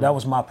 that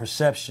was my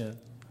perception.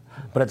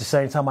 But at the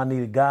same time, I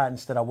needed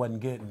guidance that I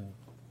wasn't getting.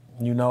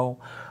 You know,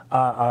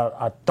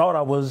 I thought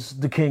I was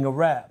the king of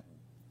rap,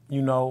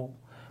 you know,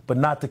 but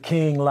not the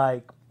king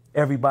like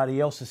everybody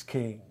else is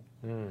king,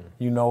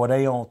 you know, or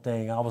their own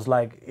thing. I was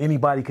like,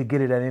 anybody could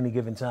get it at any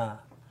given time,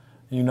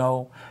 you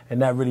know,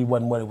 and that really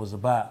wasn't what it was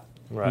about.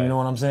 You know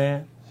what I'm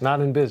saying? Not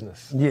in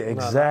business. Yeah,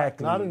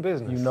 exactly. Not in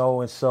business. You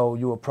know, and so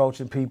you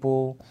approaching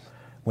people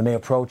when they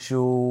approach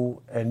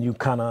you and you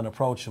kind of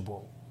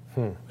unapproachable.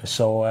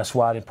 So that's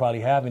why I didn't probably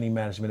have any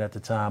management at the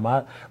time.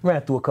 I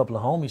ran through a couple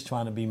of homies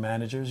trying to be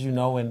managers, you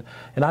know, and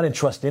I didn't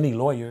trust any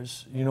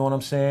lawyers, you know what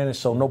I'm saying? And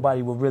so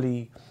nobody would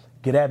really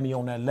get at me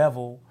on that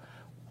level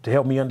to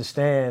help me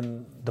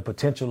understand the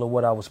potential of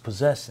what I was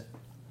possessing.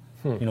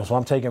 You know, so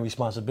I'm taking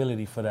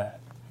responsibility for that.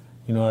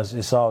 You know,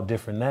 it's all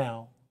different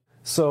now.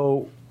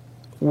 So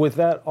with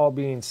that all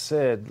being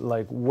said,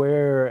 like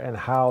where and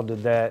how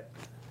did that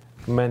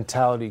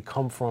mentality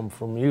come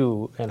from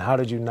you, and how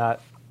did you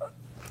not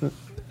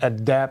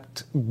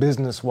adapt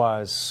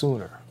business-wise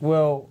sooner?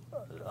 Well,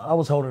 I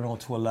was holding on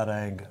to a lot of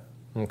anger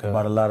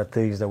about a lot of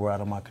things that were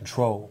out of my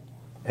control,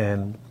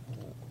 and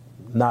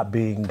not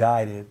being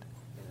guided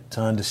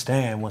to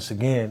understand, once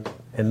again,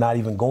 and not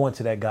even going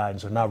to that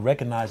guidance or not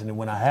recognizing it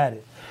when I had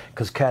it.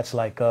 Because cats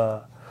like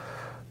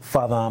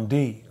Father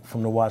Amdi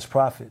from the Watch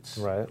Prophets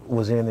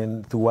was in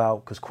and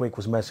throughout, because Quik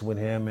was messing with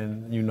him,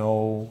 and, you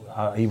know,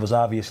 he was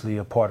obviously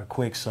a part of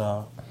Quik's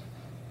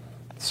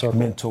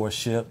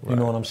mentorship, you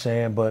know what I'm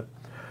saying? But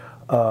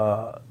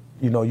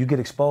you know, you get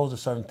exposed to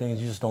certain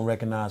things, you just don't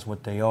recognize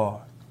what they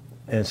are.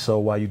 And so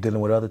while you're dealing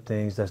with other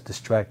things that's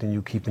distracting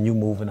you, keeping you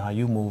moving, how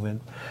you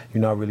moving,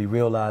 you're not really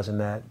realizing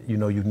that, you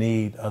know, you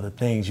need other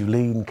things. You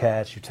leading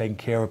cats, you're taking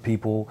care of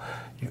people.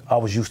 I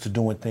was used to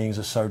doing things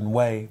a certain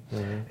way.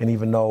 And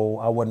even though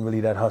I wasn't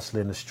really that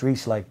hustler in the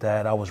streets like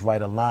that, I was right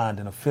aligned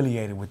and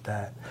affiliated with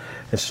that.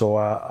 And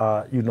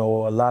so, you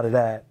know, a lot of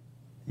that,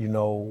 you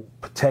know,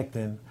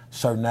 protecting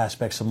certain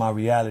aspects of my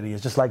reality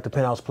is just like the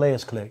Penthouse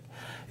Players Clique.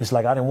 It's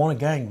like I didn't want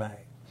to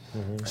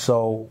gangbang.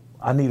 So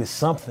I needed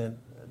something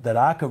that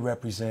I could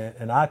represent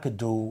and I could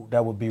do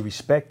that would be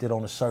respected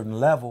on a certain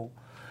level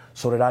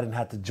so that I didn't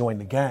have to join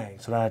the gang,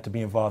 so that I had to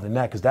be involved in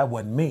that, because that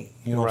wasn't me.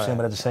 You know what I'm saying?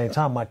 But at the same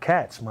time, my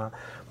cats,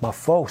 my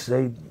folks,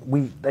 they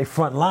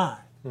front line.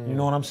 You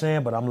know what I'm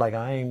saying? But I'm like,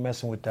 I ain't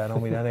messing with that. I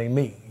mean, that ain't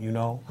me, you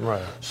know?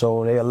 Right.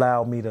 So they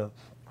allowed me to,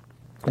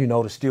 you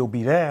know, to still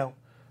be down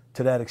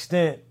to that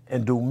extent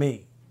and do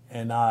me.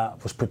 And I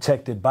was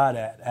protected by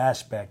that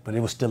aspect, but it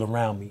was still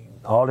around me.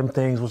 All them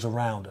things was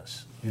around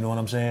us. You know what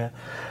I'm saying?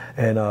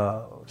 And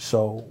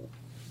so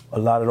a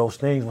lot of those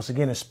things, once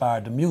again,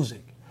 inspired the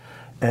music.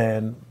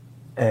 And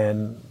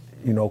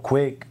you know,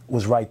 Quik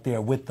was right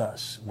there with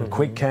us. When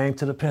Quik came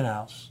to the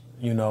Penthouse,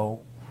 you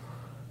know,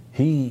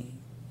 he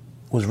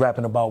was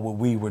rapping about what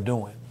we were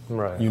doing.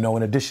 Right. You know,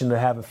 in addition to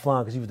having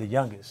fun, because he was the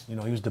youngest. You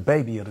know, he was the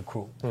baby of the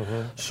crew.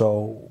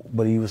 So,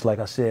 but he was, like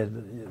I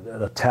said,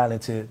 a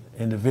talented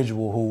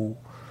individual who,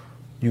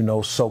 you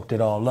know, soaked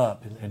it all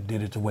up and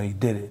did it the way he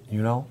did it,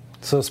 you know?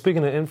 So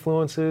speaking of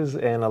influences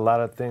and a lot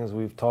of things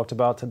we've talked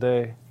about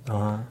today,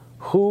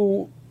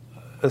 who,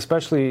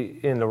 especially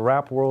in the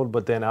rap world,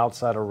 but then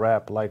outside of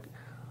rap, like,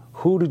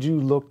 who did you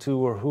look to,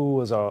 or who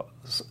was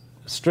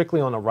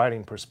strictly on a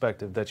writing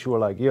perspective that you were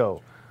like,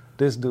 yo,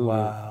 this dude?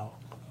 Wow.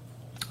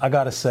 I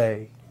gotta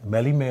say,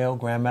 Melly Mel,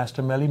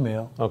 Grandmaster Melly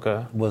Mel,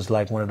 was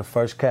like one of the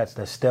first cats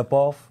that step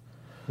off,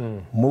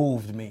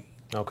 moved me.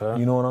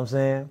 You know what I'm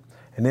saying?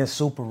 And then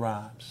Super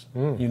Rhymes.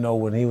 You know,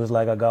 when he was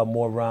like, I got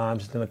more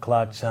rhymes than the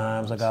clock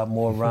chimes, I got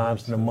more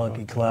rhymes than the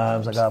monkey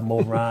climbs, I got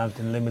more rhymes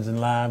than lemons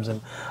and limes,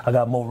 and I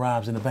got more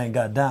rhymes than the bank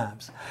got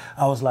dimes.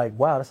 I was like,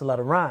 wow, that's a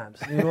lot of rhymes.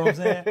 You know what I'm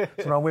saying?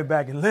 So when I went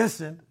back and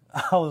listened,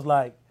 I was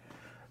like,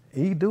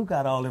 he do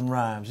got all them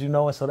rhymes, you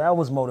know, and so that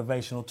was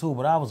motivational too.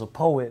 But I was a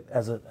poet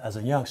as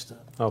a youngster.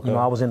 You know,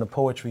 I was into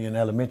poetry in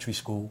elementary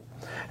school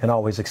and I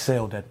always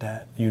excelled at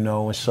that, you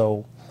know. And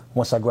so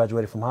once I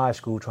graduated from high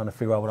school, trying to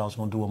figure out what I was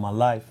going to do with my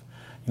life,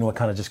 you know, it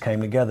kind of just came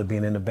together,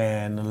 being in the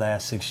band the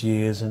last 6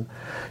 years and,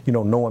 you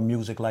know, knowing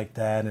music like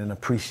that and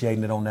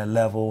appreciating it on that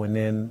level. And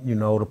then, you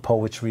know, the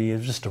poetry, it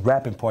was just the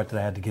rapping part that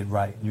I had to get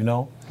right, you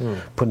know,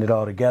 putting it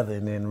all together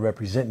and then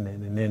representing it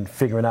and then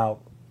figuring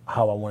out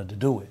how I wanted to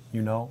do it,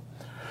 you know.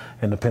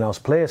 And the Penthouse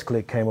Players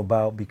Clique came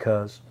about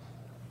because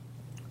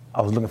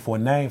I was looking for a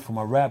name for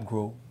my rap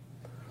group.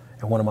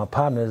 And one of my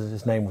partners,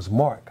 his name was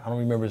Mark. I don't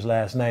remember his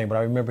last name, but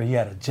I remember he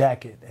had a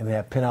jacket and it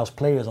had Penthouse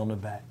Players on the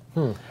back.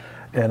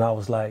 And I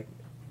was like,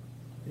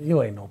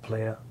 you ain't no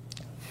player.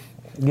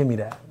 Give me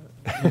that,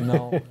 you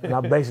know? And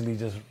I basically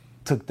just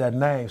took that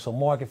name. So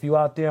Mark, if you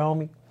out there,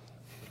 homie,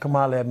 come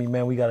holler at me,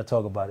 man. We got to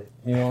talk about it.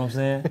 You know what I'm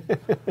saying?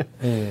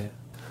 Yeah.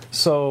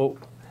 So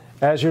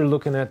as you're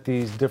looking at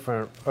these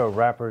different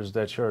rappers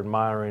that you're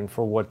admiring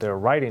for what they're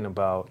writing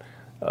about,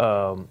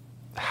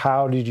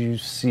 how did you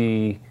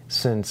see,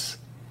 since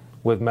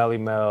with Melly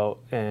Mel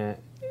and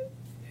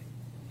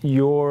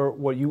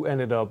what you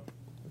ended up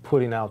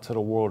putting out to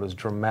the world is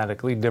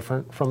dramatically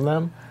different from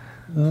them?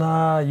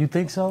 Nah, you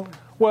think so?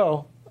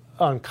 Well,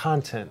 on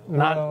content,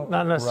 not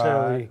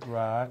necessarily.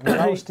 Right. But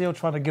I was still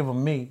trying to give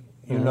them me,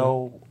 you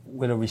know,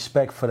 with a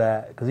respect for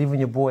that. Because even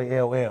your boy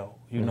LL,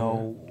 you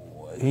know,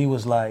 he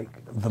was like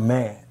the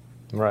man,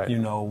 right? You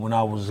know, when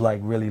I was like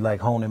really like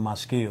honing my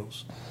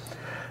skills.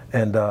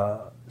 And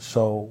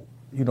so,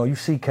 you know, you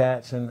see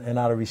cats and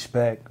out of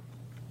respect,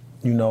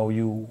 you know,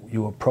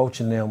 you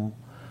approaching them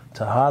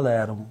to holler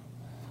at them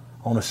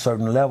on a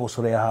certain level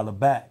so they holler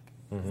back.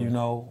 You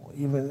know,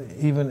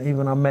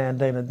 even our man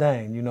Dana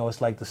Dane, you know, it's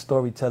like the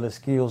storytelling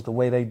skills, the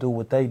way they do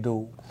what they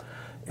do.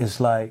 It's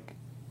like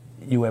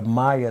you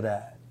admire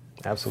that.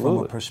 Absolutely.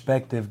 From a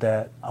perspective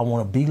that I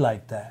want to be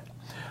like that.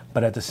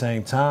 But at the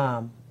same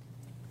time,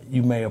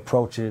 you may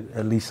approach it,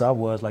 at least I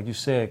was, like you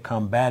said,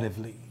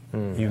 combatively.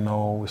 You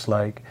know, it's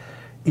like,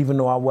 even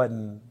though I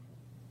wasn't,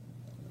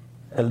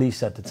 at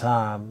least at the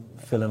time,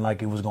 feeling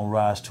like it was going to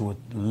rise to a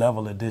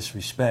level of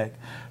disrespect,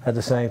 at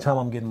the same time,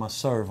 I'm getting my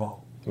serve on.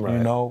 Right. You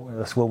know,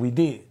 that's what we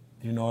did.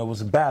 You know, it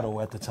was a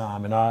battle at the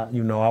time, and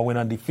I went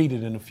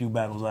undefeated in a few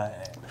battles I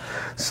had.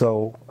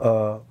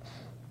 So,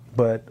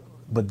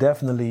 but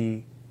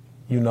definitely,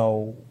 you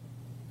know,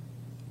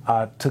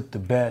 I took the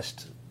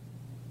best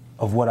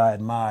of what I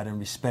admired and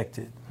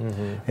respected,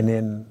 and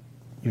then,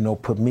 you know,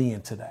 put me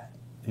into that.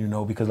 You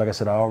know, because like I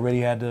said, I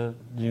already had the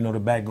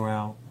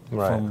background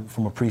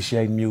from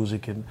appreciating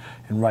music and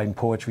writing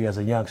poetry as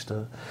a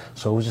youngster.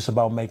 So it was just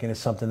about making it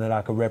something that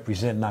I could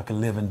represent and I could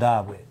live and die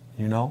with.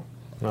 You know?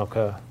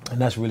 Okay.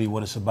 And that's really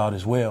what it's about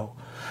as well.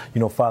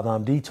 You know, Father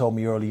MD told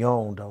me early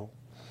on, though,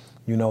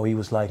 you know, he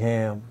was like,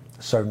 Hamm,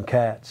 certain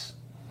cats,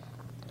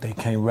 they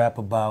can't rap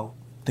about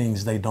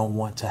things they don't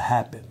want to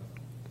happen.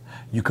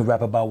 You could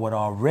rap about what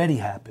already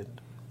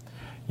happened.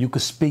 You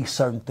could speak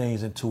certain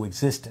things into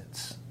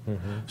existence.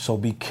 Mm-hmm. So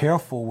be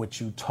careful what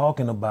you're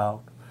talking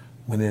about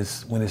when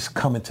it's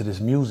coming to this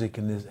music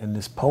and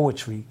this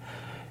poetry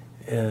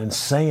and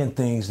saying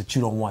things that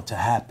you don't want to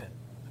happen.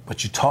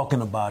 But you're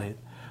talking about it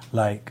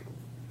like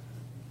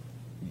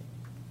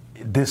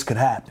this could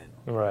happen.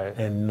 Right.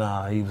 And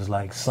he was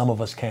like, some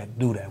of us can't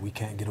do that. We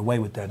can't get away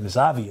with that. And it's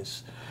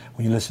obvious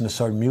when you listen to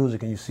certain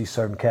music and you see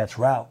certain cats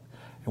route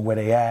and where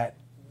they at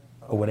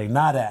or where they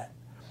not at.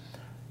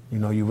 You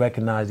know, you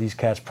recognize these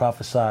cats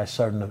prophesy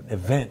certain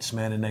events,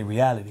 man, in their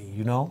reality,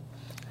 you know?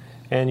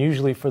 And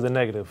usually for the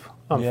negative,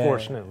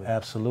 unfortunately. Yeah,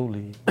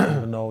 absolutely.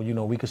 Even though, you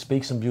know, we could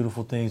speak some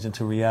beautiful things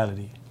into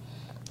reality.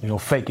 You know,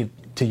 fake it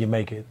till you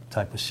make it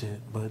type of shit.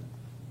 But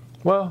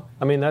well,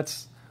 I mean,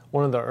 that's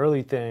one of the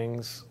early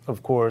things,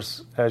 of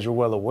course, as you're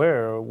well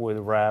aware with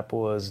rap,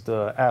 was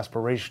the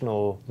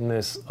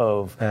aspirationalness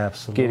of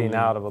getting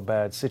out of a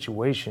bad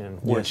situation,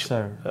 which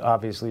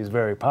obviously is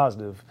very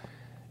positive.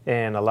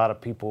 And a lot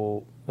of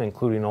people,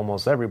 including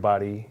almost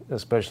everybody,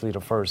 especially the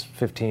first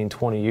 15,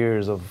 20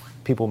 years of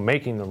people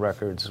making the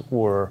records,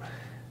 were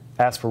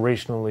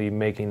aspirationally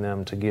making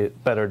them to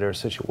get better their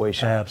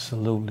situation.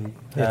 Absolutely.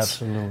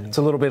 Absolutely. It's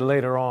a little bit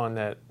later on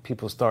that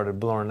people started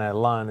blurring that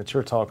line that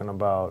you're talking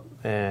about,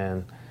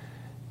 and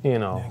you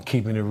know, and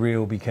keeping it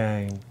real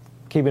became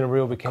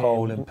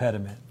cold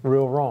impediment.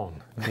 Real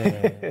wrong.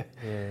 Yeah.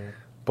 Yeah.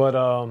 But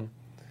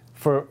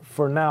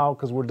for now,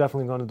 because we're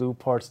definitely going to do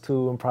parts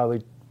 2 and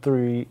probably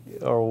 3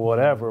 or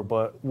whatever.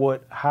 But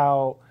what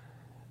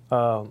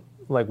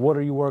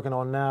are you working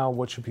on now?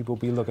 What should people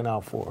be looking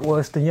out for? Well,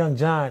 it's the Young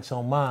Giants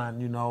on mine,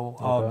 you know,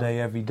 all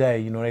day, every day.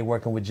 You know, they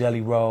working with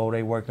Jelly Roll,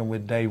 they working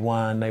with Day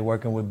One, they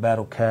working with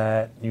Battle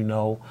Cat, you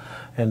know,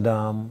 and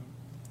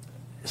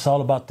it's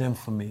all about them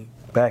for me.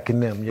 Backing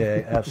them,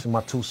 yeah, absolutely.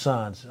 My 2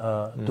 sons,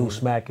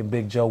 Deuce Mack and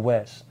Big Joe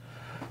West.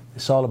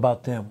 It's all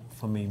about them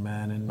for me,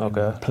 man,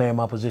 and playing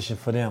my position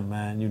for them,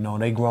 man. You know,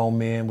 they grown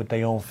men with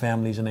their own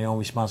families and their own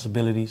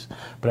responsibilities,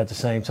 but at the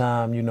same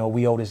time, you know,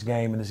 we owe this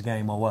game and this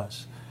game owe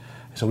us.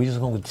 So we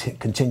just gonna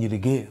continue to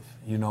give.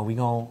 You know, we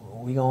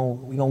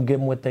gonna give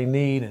them what they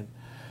need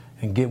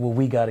and get what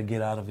we got to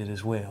get out of it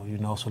as well. You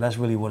know, so that's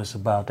really what it's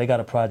about. They got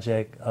a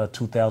project,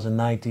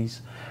 2090s,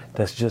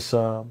 that's just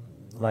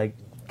like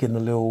getting a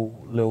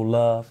little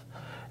love,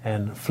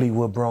 and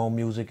Fleetwood Brown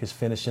music is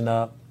finishing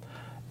up,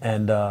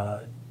 and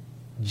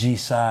G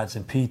Sides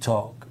and P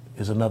Talk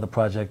is another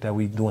project that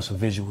we doing some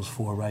visuals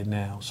for right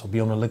now. So be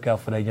on the lookout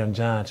for that Young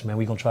Giants, man.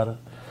 We gonna try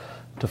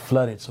to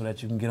flood it so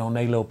that you can get on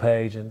their little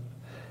page and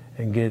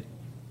get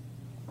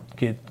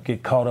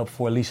caught up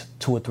for at least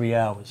 2 or 3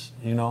 hours,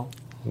 you know?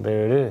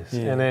 There it is.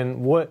 Yeah. And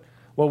then what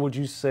would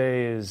you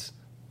say is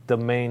the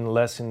main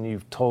lesson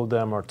you've told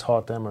them or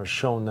taught them or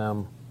shown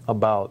them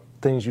about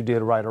things you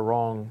did right or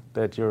wrong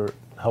that you're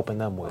helping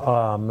them with?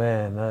 Oh,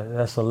 man,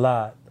 that's a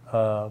lot.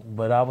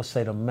 But I would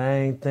say the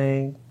main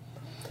thing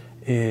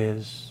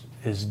is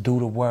do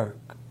the work.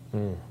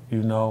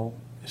 You know,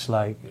 it's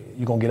like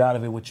you're going to get out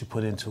of it what you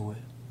put into it.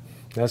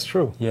 That's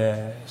true.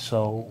 Yeah,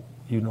 so,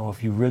 you know,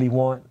 if you really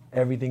want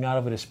everything out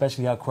of it,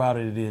 especially how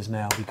crowded it is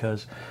now,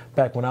 because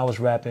back when I was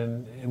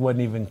rapping, it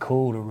wasn't even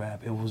cool to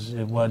rap. It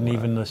wasn't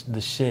even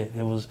the shit.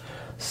 It was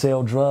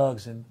sell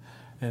drugs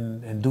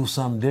and do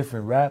something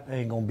different. Rap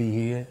ain't gonna be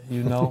here,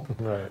 you know?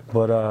 Right.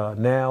 But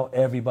now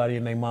everybody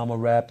and their mama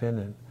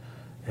rapping,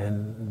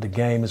 and the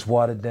game is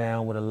watered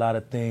down with a lot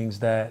of things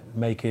that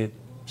make it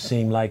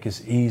seem like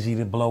it's easy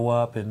to blow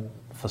up, and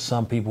for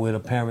some people it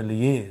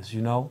apparently is,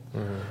 you know?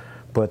 Mm-hmm.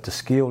 But the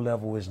skill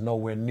level is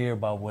nowhere near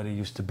about what it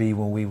used to be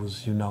when we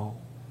was, you know,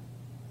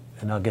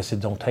 and I guess it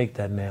don't take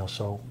that now.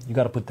 So you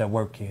got to put that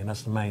work in.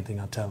 That's the main thing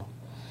I tell them.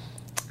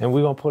 And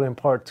we're going to put in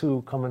part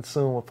 2 coming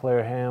soon with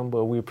Player Hamm,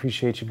 but we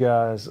appreciate you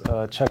guys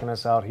checking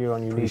us out here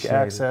on Unique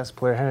Access.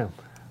 Player Hamm,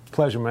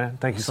 pleasure, man.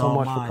 Thank you so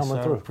much for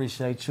coming through.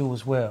 Appreciate you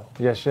as well.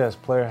 Yes,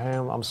 Player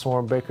Hamm. I'm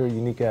SOREN Baker,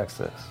 Unique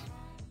Access.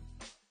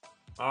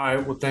 All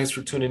right, well, thanks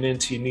for tuning in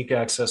to Unique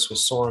Access with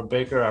SOREN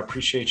Baker. I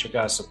appreciate your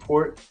guys'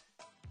 support.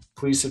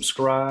 Please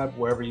subscribe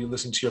wherever you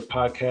listen to your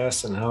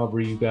podcasts and however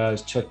you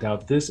guys checked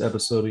out this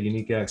episode of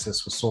Unique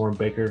Access with SOREN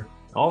Baker.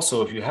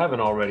 Also, if you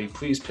haven't already,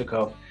 please pick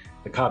up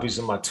the copies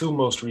of my 2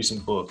 most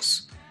recent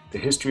books, The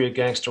History of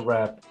Gangsta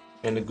Rap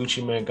and The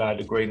Gucci Mane Guide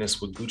to Greatness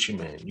with Gucci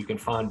Mane. You can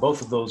find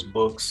both of those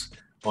books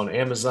on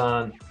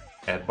Amazon,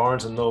 at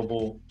Barnes &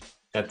 Noble,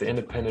 at the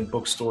independent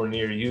bookstore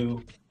near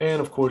you, and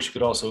of course, you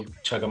could also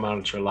check them out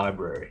at your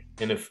library.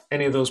 And if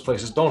any of those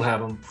places don't have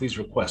them, please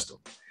request them.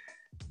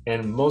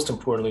 And most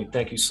importantly,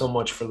 thank you so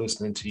much for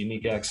listening to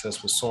Unique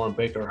Access with SOREN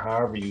Baker,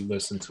 however you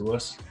listen to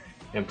us.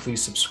 And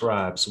please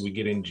subscribe so we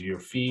get into your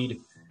feed.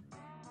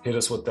 Hit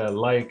us with that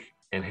like,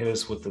 and hit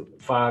us with the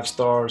 5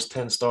 stars,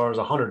 10 stars,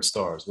 100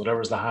 stars,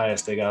 whatever's the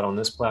highest they got on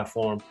this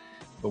platform.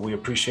 But we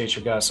appreciate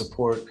your guys'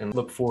 support and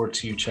look forward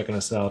to you checking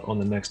us out on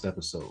the next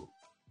episode.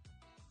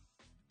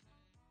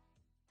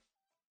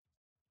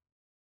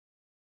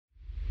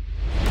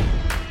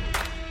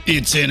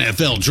 It's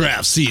NFL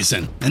draft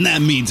season, and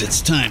that means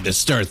it's time to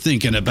start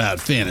thinking about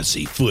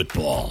fantasy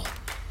football.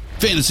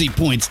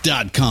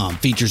 FantasyPoints.com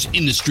features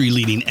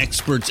industry-leading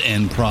experts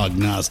and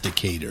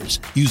prognosticators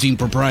using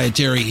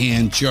proprietary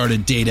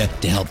hand-charted data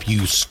to help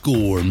you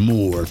score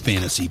more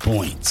fantasy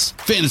points.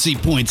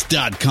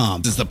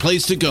 FantasyPoints.com is the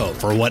place to go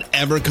for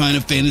whatever kind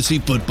of fantasy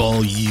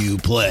football you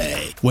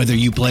play. Whether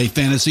you play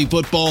fantasy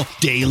football,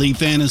 daily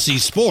fantasy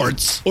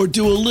sports, or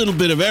do a little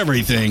bit of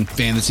everything,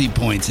 Fantasy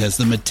Points has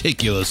the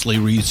meticulously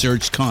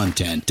researched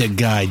content to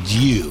guide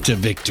you to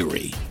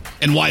victory.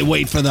 And why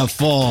wait for the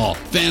fall?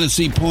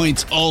 Fantasy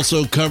Points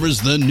also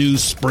covers the new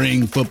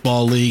spring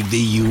football league,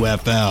 the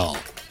UFL.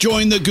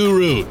 Join the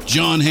guru,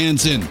 John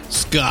Hansen,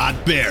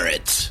 Scott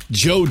Barrett,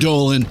 Joe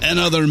Dolan, and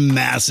other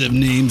massive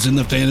names in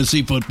the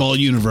fantasy football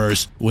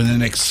universe with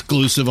an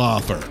exclusive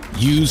offer.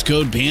 Use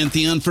code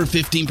Pantheon for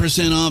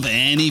 15% off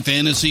any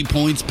Fantasy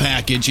Points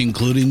package,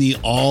 including the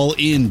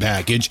all-in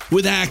package,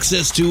 with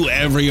access to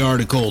every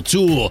article,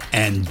 tool,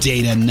 and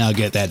data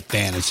nugget that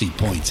Fantasy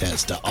Points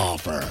has to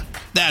offer.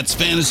 That's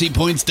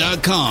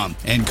FantasyPoints.com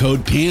and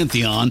code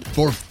Pantheon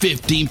for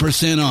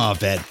 15%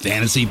 off at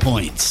Fantasy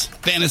Points.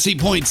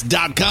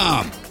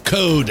 FantasyPoints.com,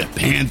 code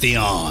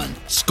Pantheon.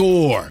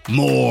 Score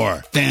more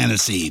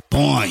fantasy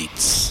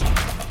points.